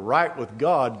they were right with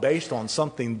God based on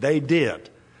something they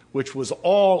did, which was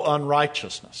all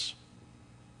unrighteousness.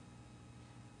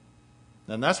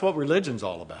 And that's what religion's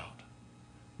all about.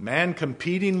 Man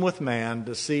competing with man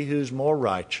to see who's more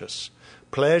righteous,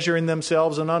 pleasuring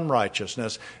themselves in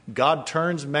unrighteousness. God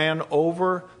turns man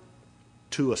over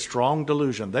to a strong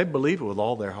delusion. They believe it with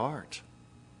all their heart.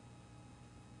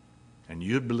 And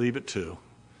you'd believe it too.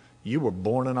 You were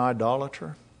born an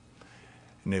idolater.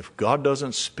 And if God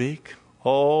doesn't speak,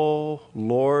 oh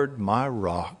Lord, my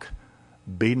rock,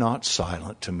 be not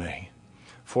silent to me.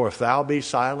 For if thou be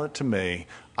silent to me,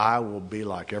 I will be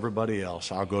like everybody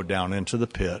else. I'll go down into the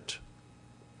pit.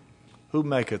 Who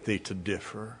maketh thee to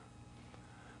differ?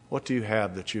 What do you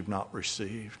have that you've not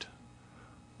received?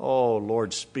 Oh,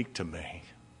 Lord, speak to me.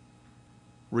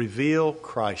 Reveal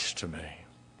Christ to me.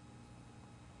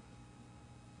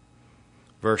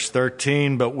 Verse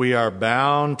 13, but we are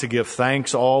bound to give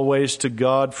thanks always to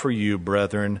God for you,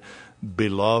 brethren,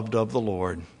 beloved of the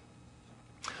Lord.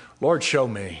 Lord, show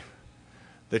me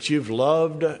that you've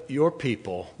loved your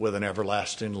people with an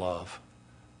everlasting love.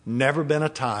 Never been a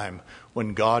time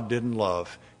when God didn't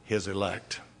love his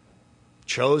elect.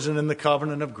 Chosen in the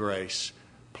covenant of grace,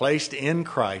 placed in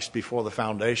Christ before the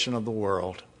foundation of the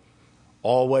world,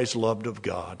 always loved of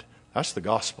God. That's the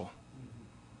gospel.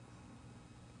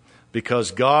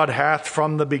 Because God hath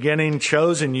from the beginning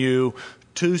chosen you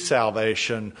to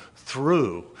salvation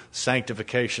through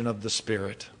sanctification of the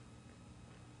Spirit.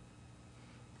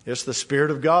 It's the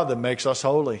Spirit of God that makes us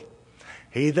holy.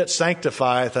 He that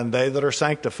sanctifieth and they that are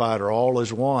sanctified are all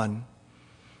as one.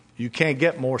 You can't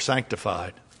get more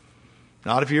sanctified.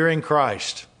 Not if you're in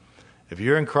Christ. If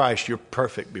you're in Christ, you're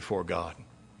perfect before God.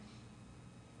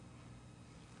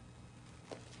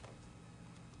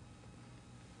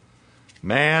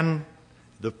 Man,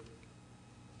 the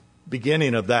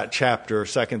beginning of that chapter,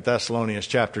 2 Thessalonians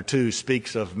chapter 2,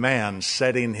 speaks of man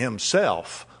setting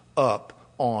himself up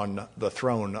on the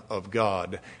throne of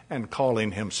God and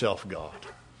calling himself God.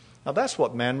 Now that's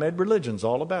what man-made religion's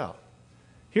all about.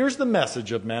 Here's the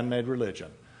message of man-made religion.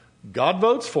 God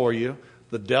votes for you,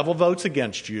 the devil votes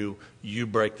against you, you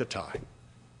break the tie.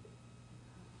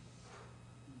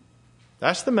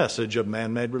 That's the message of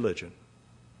man-made religion.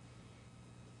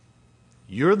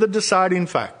 You're the deciding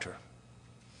factor.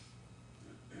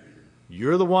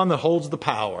 You're the one that holds the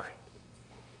power.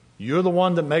 You're the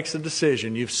one that makes the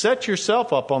decision. You've set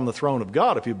yourself up on the throne of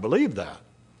God if you believe that.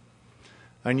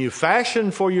 And you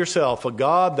fashion for yourself a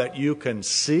God that you can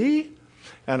see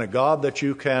and a God that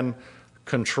you can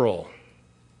control.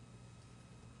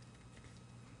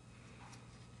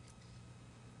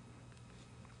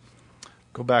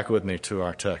 Go back with me to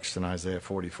our text in Isaiah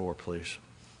 44, please.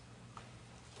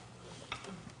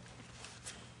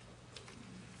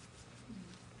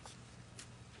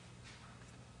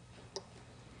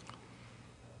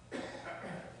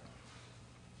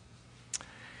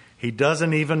 He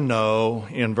doesn't even know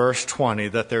in verse 20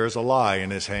 that there is a lie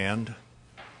in his hand.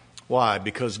 Why?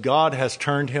 Because God has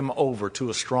turned him over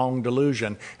to a strong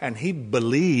delusion, and he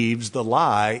believes the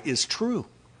lie is true.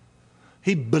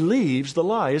 He believes the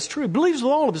lie is true. He believes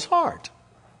with all of his heart.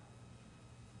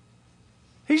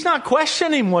 He's not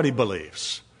questioning what he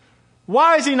believes.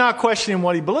 Why is he not questioning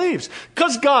what he believes?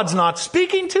 Because God's not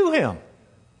speaking to him.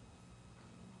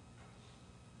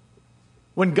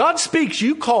 When God speaks,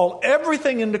 you call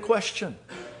everything into question.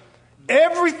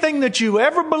 Everything that you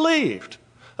ever believed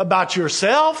about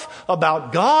yourself,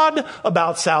 about God,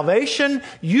 about salvation,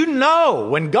 you know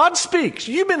when God speaks,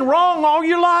 you've been wrong all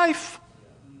your life.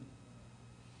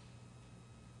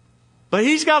 But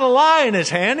he's got a lie in his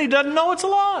hand. He doesn't know it's a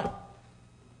lie.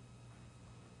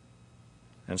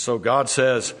 And so God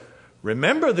says,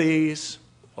 remember these,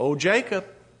 O Jacob.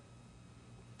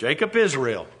 Jacob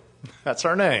Israel. That's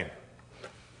our name.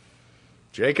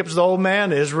 Jacob's the old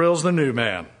man, Israel's the new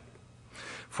man.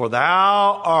 For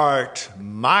thou art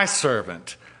my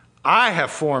servant. I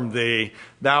have formed thee.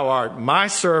 Thou art my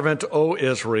servant, O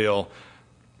Israel.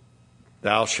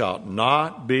 Thou shalt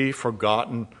not be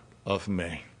forgotten of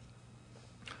me.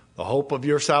 The hope of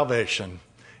your salvation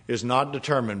is not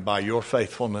determined by your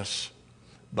faithfulness,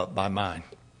 but by mine.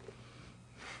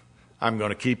 I'm going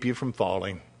to keep you from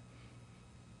falling.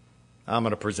 I'm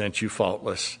going to present you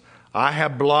faultless. I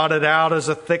have blotted out as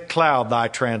a thick cloud thy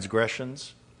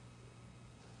transgressions.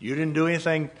 You didn't do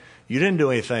anything. You didn't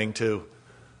do anything to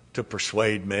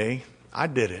persuade me. I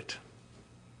did it.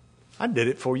 I did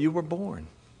it before you were born.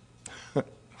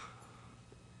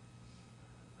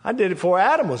 I did it before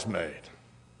Adam was made.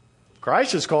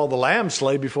 Christ is called the Lamb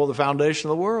slain before the foundation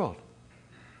of the world.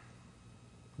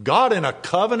 God, in a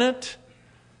covenant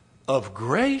of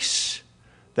grace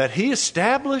that he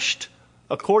established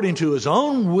according to his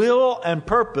own will and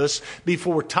purpose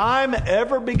before time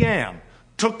ever began,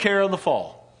 took care of the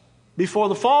fall. Before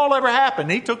the fall ever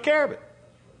happened, he took care of it.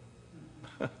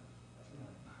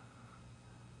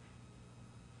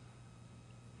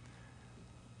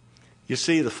 You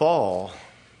see, the fall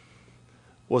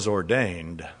was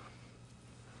ordained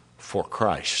for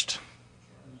Christ.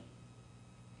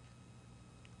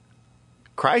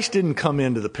 Christ didn't come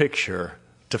into the picture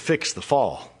to fix the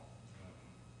fall.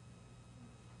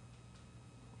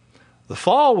 The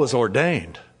fall was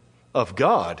ordained of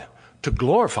God to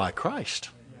glorify Christ.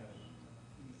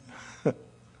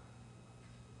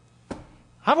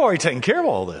 I've already taken care of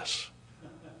all this.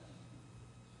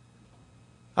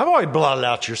 I've already blotted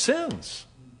out your sins.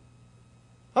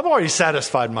 I've already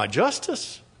satisfied my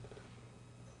justice.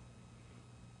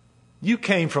 You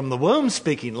came from the womb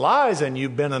speaking lies and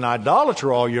you've been an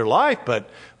idolater all your life, but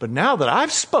now that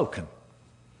I've spoken,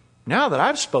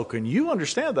 you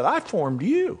understand that I formed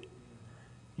you.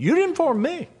 You didn't form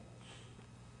me.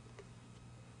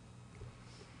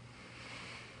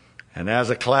 And as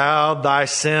a cloud, thy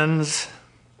sins,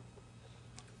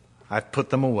 I've put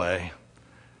them away.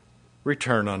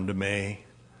 Return unto me,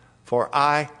 for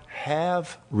I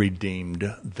have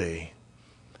redeemed thee.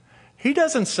 He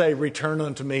doesn't say, return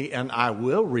unto me and I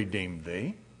will redeem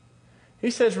thee.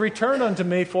 He says, return unto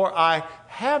me, for I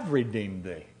have redeemed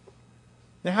thee.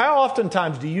 Now, how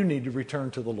oftentimes do you need to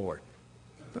return to the Lord?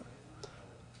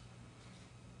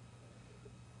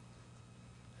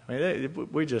 I mean,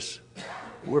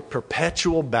 we're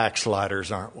perpetual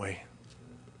backsliders, aren't we?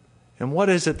 And what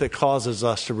is it that causes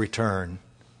us to return?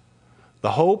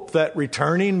 The hope that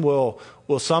returning will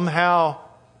somehow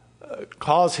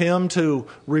cause Him to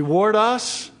reward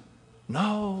us?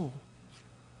 No.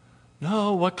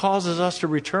 No, what causes us to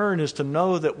return is to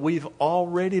know that we've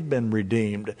already been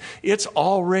redeemed. It's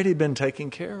already been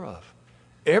taken care of.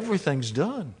 Everything's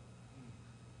done.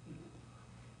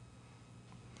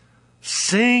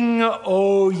 Sing,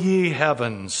 O ye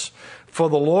heavens, for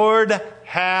the Lord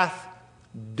hath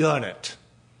done it.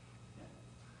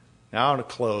 Now I want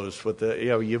to close with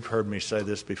you've heard me say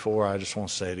this before. I just want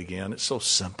to say it again. It's so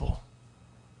simple.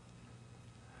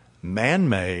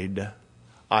 Man-made,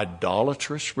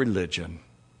 idolatrous religion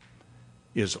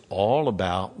is all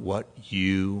about what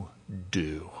you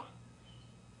do.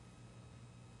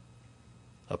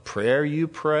 A prayer you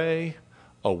pray,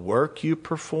 a work you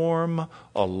perform,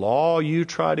 a law you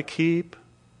try to keep,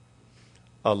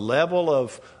 a level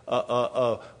of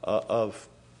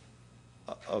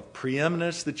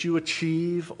preeminence that you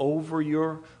achieve over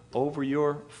your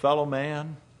fellow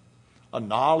man, a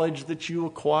knowledge that you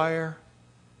acquire.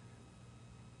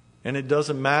 And it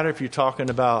doesn't matter if you're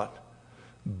talking about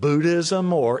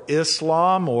Buddhism or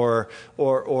Islam or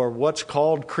what's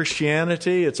called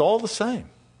Christianity. It's all the same.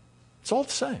 It's all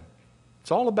the same. It's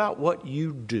all about what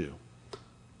you do.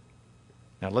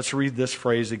 Now let's read this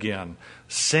phrase again.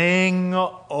 Sing,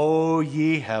 O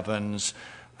ye heavens,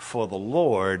 for the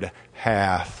Lord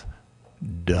hath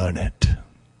done it.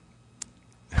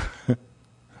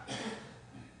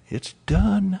 It's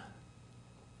done.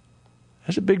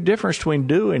 There's a big difference between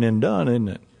doing and done, isn't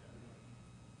it?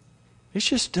 It's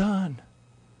just done.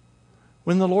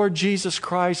 When the Lord Jesus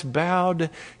Christ bowed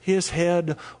His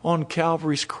head on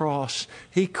Calvary's cross,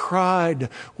 He cried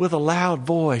with a loud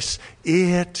voice,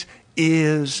 "It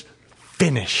is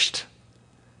finished."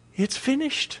 It's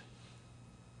finished.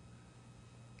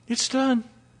 It's done.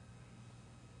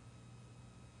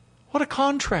 What a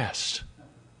contrast.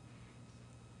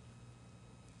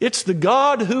 It's the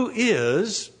God who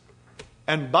is,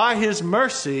 and by His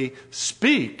mercy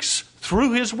speaks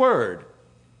through His word,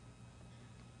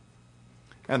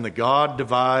 and the God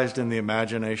devised in the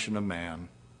imagination of man.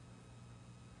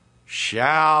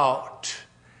 Shout,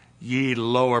 ye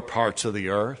lower parts of the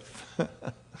earth.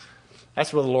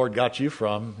 That's where the Lord got you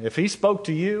from. If He spoke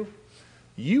to you,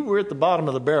 you were at the bottom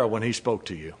of the barrel when He spoke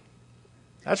to you.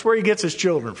 That's where He gets His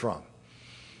children from.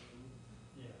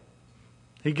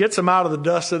 He gets them out of the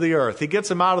dust of the earth. He gets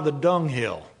them out of the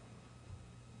dunghill.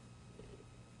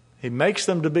 He makes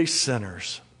them to be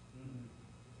sinners.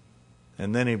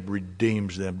 And then He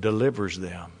redeems them, delivers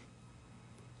them.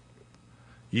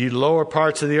 Ye lower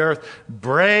parts of the earth,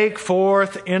 break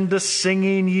forth into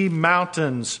singing, ye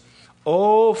mountains,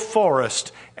 O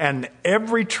forest, and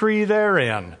every tree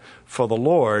therein. For the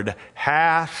Lord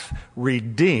hath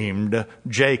redeemed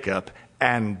Jacob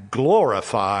and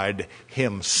glorified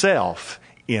Himself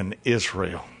in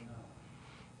Israel.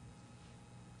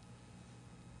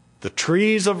 The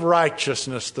trees of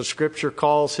righteousness, the Scripture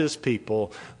calls His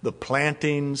people, the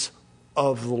plantings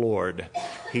of the Lord.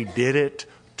 He did it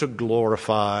to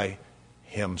glorify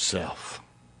Himself.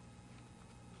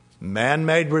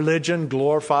 Man-made religion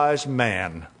glorifies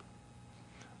man.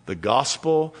 The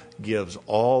gospel gives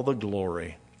all the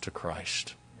glory to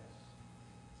Christ.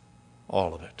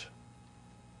 All of it.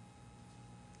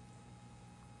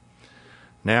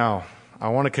 Now, I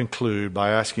want to conclude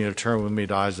by asking you to turn with me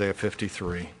to Isaiah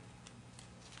 53.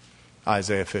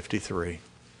 Isaiah 53.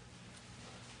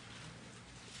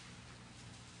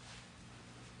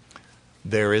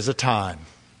 There is a time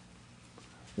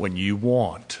when you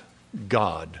want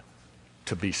God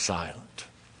to be silent.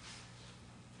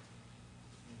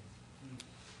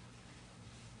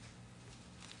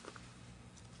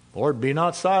 Lord, be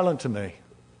not silent to me.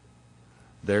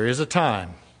 There is a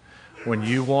time when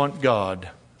you want God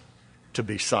to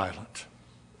be silent.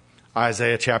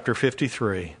 Isaiah chapter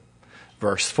 53,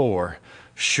 verse 4.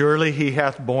 Surely He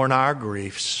hath borne our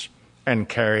griefs and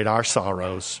carried our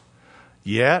sorrows.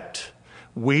 Yet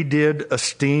we did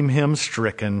esteem Him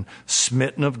stricken,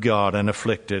 smitten of God, and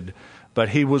afflicted. But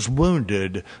He was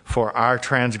wounded for our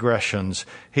transgressions.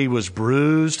 He was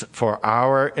bruised for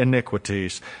our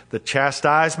iniquities. The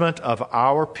chastisement of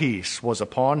our peace was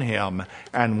upon Him,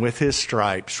 and with His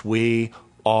stripes we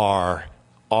are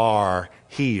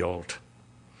healed.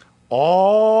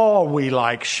 All we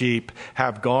like sheep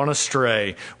have gone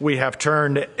astray. We have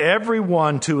turned every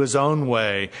one to his own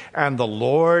way, and the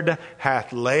Lord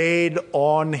hath laid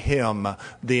on him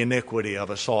the iniquity of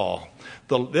us all.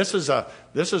 This is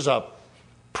a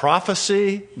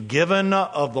prophecy given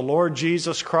of the Lord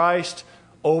Jesus Christ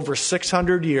over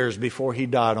 600 years before he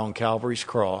died on Calvary's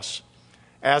cross.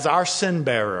 As our sin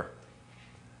bearer,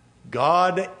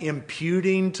 God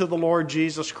imputing to the Lord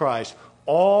Jesus Christ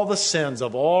all the sins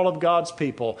of all of God's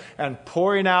people and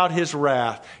pouring out his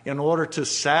wrath in order to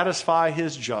satisfy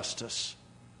his justice.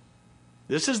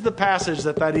 This is the passage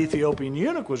that Ethiopian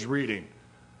eunuch was reading.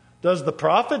 Does the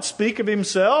prophet speak of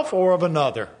himself or of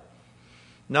another?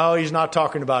 No, he's not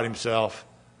talking about himself.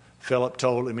 Philip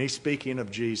told him he's speaking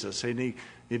of Jesus. And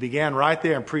he began right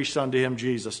there and preached unto him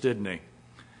Jesus, didn't he?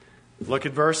 Look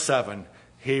at verse 7.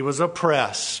 He was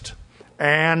oppressed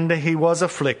and he was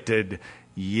afflicted,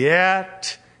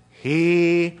 yet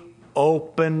he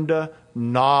opened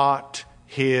not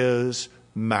his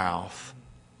mouth.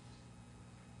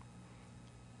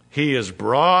 He is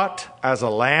brought as a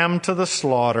lamb to the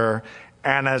slaughter,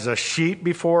 and as a sheep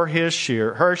before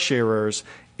her shearers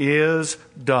is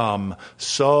dumb,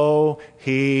 so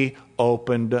he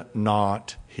opened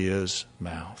not his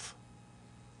mouth.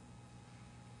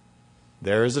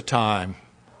 There is a time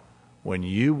when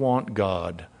you want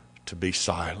God to be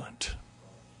silent.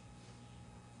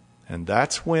 And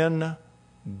that's when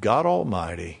God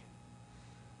Almighty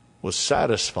was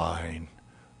satisfying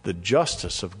the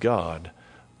justice of God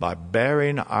by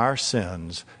bearing our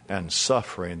sins and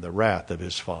suffering the wrath of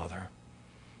his Father.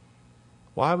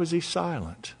 Why was he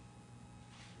silent?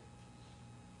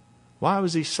 Why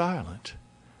was he silent?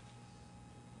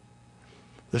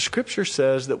 The Scripture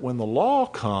says that when the law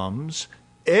comes,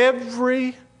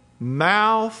 every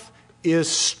mouth is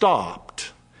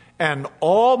stopped and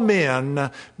all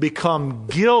men become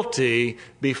guilty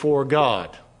before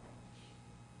God.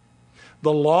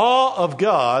 The law of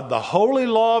God, the holy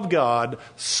law of God,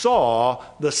 saw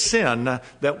the sin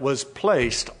that was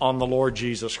placed on the Lord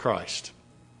Jesus Christ.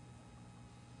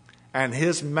 And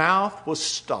his mouth was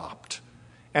stopped.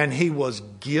 And he was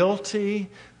guilty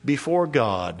before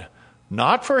God,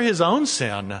 not for his own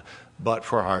sin, but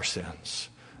for our sins.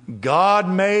 God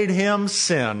made him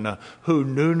sin who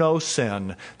knew no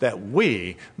sin, that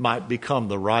we might become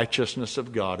the righteousness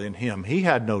of God in him. He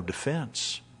had no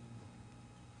defense.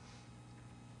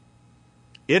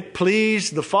 It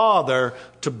pleased the Father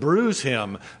to bruise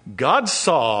him. God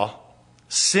saw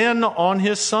sin on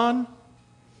his Son,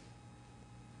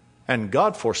 and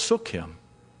God forsook him.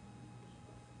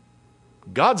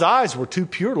 God's eyes were too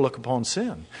pure to look upon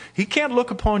sin. He can't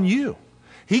look upon you.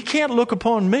 He can't look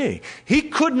upon me. He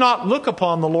could not look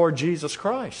upon the Lord Jesus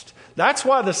Christ. That's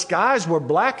why the skies were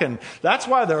blackened. That's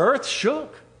why the earth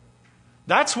shook.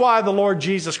 That's why the Lord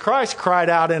Jesus Christ cried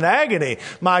out in agony,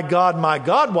 my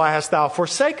God, why hast thou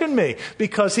forsaken me?"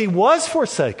 Because he was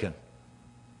forsaken.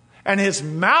 And his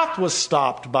mouth was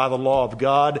stopped by the law of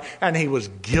God, and he was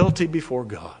guilty before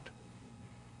God,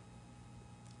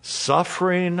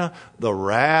 suffering the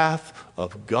wrath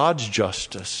of God's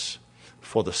justice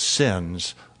for the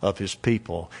sins of his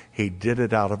people. He did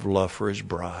it out of love for his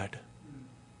bride.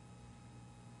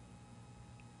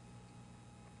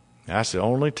 That's the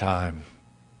only time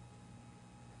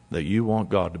that you want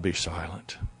God to be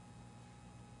silent.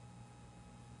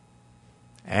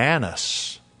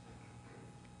 Annas,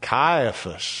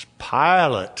 Caiaphas,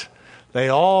 Pilate, they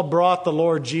all brought the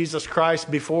Lord Jesus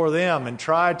Christ before them and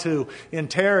tried to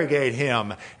interrogate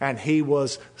him, and he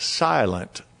was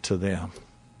silent to them.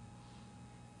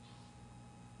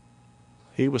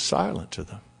 He was silent to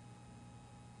them.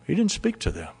 He didn't speak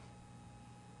to them.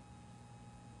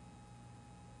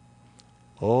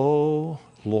 "O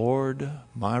Lord,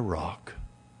 my rock,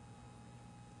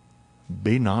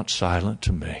 be not silent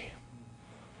to me.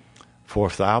 For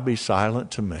if thou be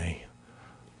silent to me,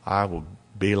 I will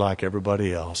be like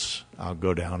everybody else. I'll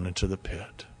go down into the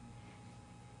pit."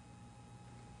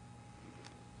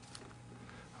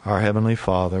 Our Heavenly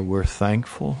Father, we're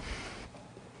thankful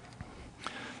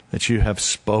that you have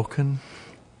spoken,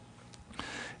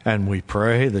 and we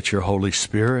pray that your Holy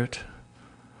Spirit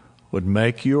would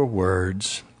make your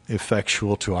words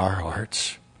effectual to our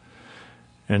hearts.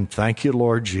 And thank you,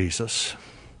 Lord Jesus,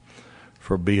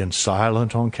 for being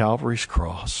silent on Calvary's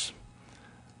cross,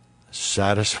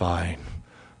 satisfying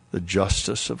the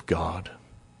justice of God.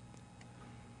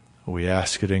 We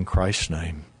ask it in Christ's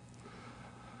name.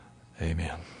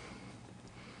 Amen.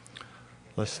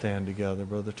 Let's stand together,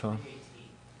 Brother Tom.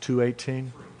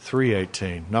 218?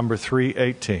 318. Number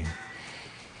 318.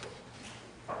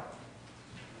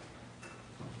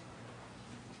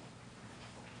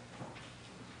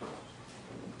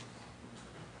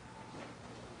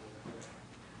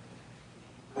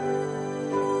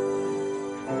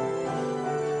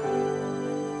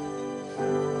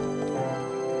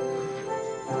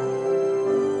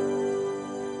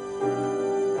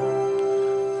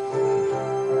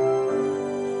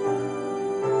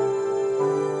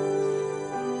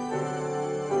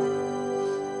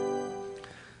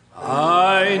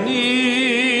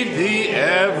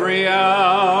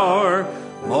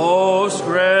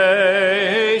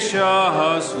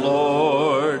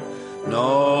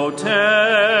 no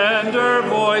tender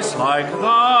voice like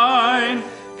thine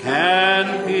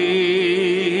can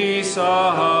peace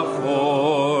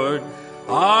afford.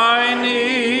 I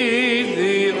need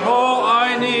thee, oh,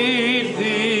 I need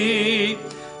thee.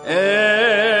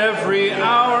 Every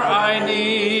hour I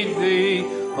need thee.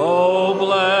 Oh,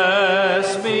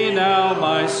 bless me now,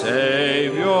 my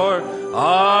Savior.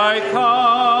 I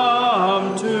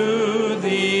come to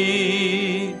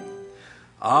thee.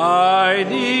 I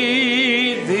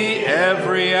need thee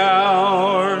every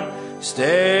hour.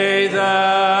 Stay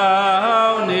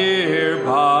thou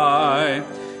nearby.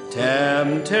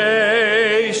 Temptations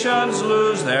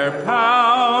lose their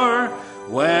power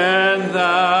when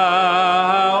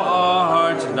thou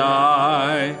art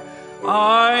nigh.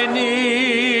 I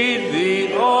need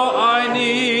thee, oh, I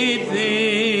need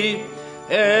thee.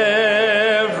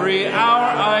 Every hour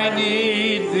I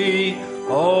need thee.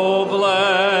 Oh,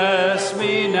 bless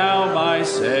me now, my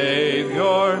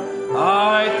Savior.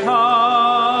 I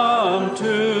come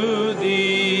to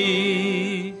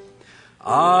thee.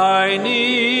 I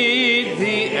need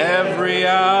thee every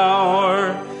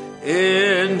hour,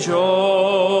 in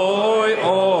joy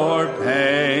or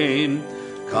pain.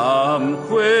 Come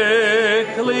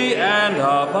quickly and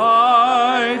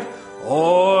abide,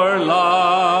 or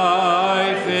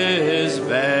life is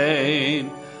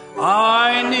vain.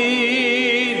 I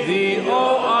need thee,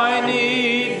 oh, I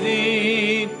need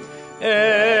thee.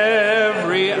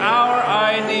 Every hour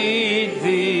I need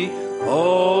thee.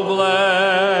 Oh,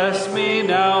 bless me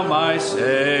now, my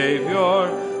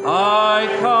Savior. I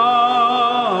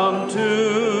come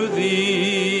to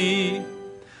thee.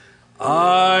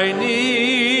 I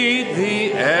need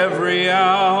thee every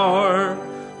hour,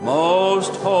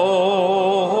 most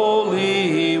holy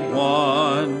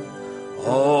one.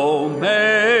 Oh,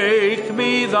 make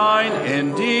me thine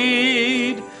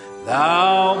indeed,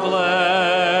 thou blessed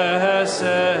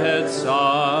Son.